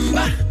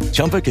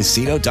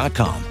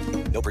 ChumbaCasino.com.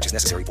 No purchase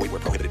necessary. Void where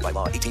prohibited by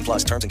law.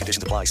 18+ terms and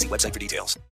conditions apply. See website for details.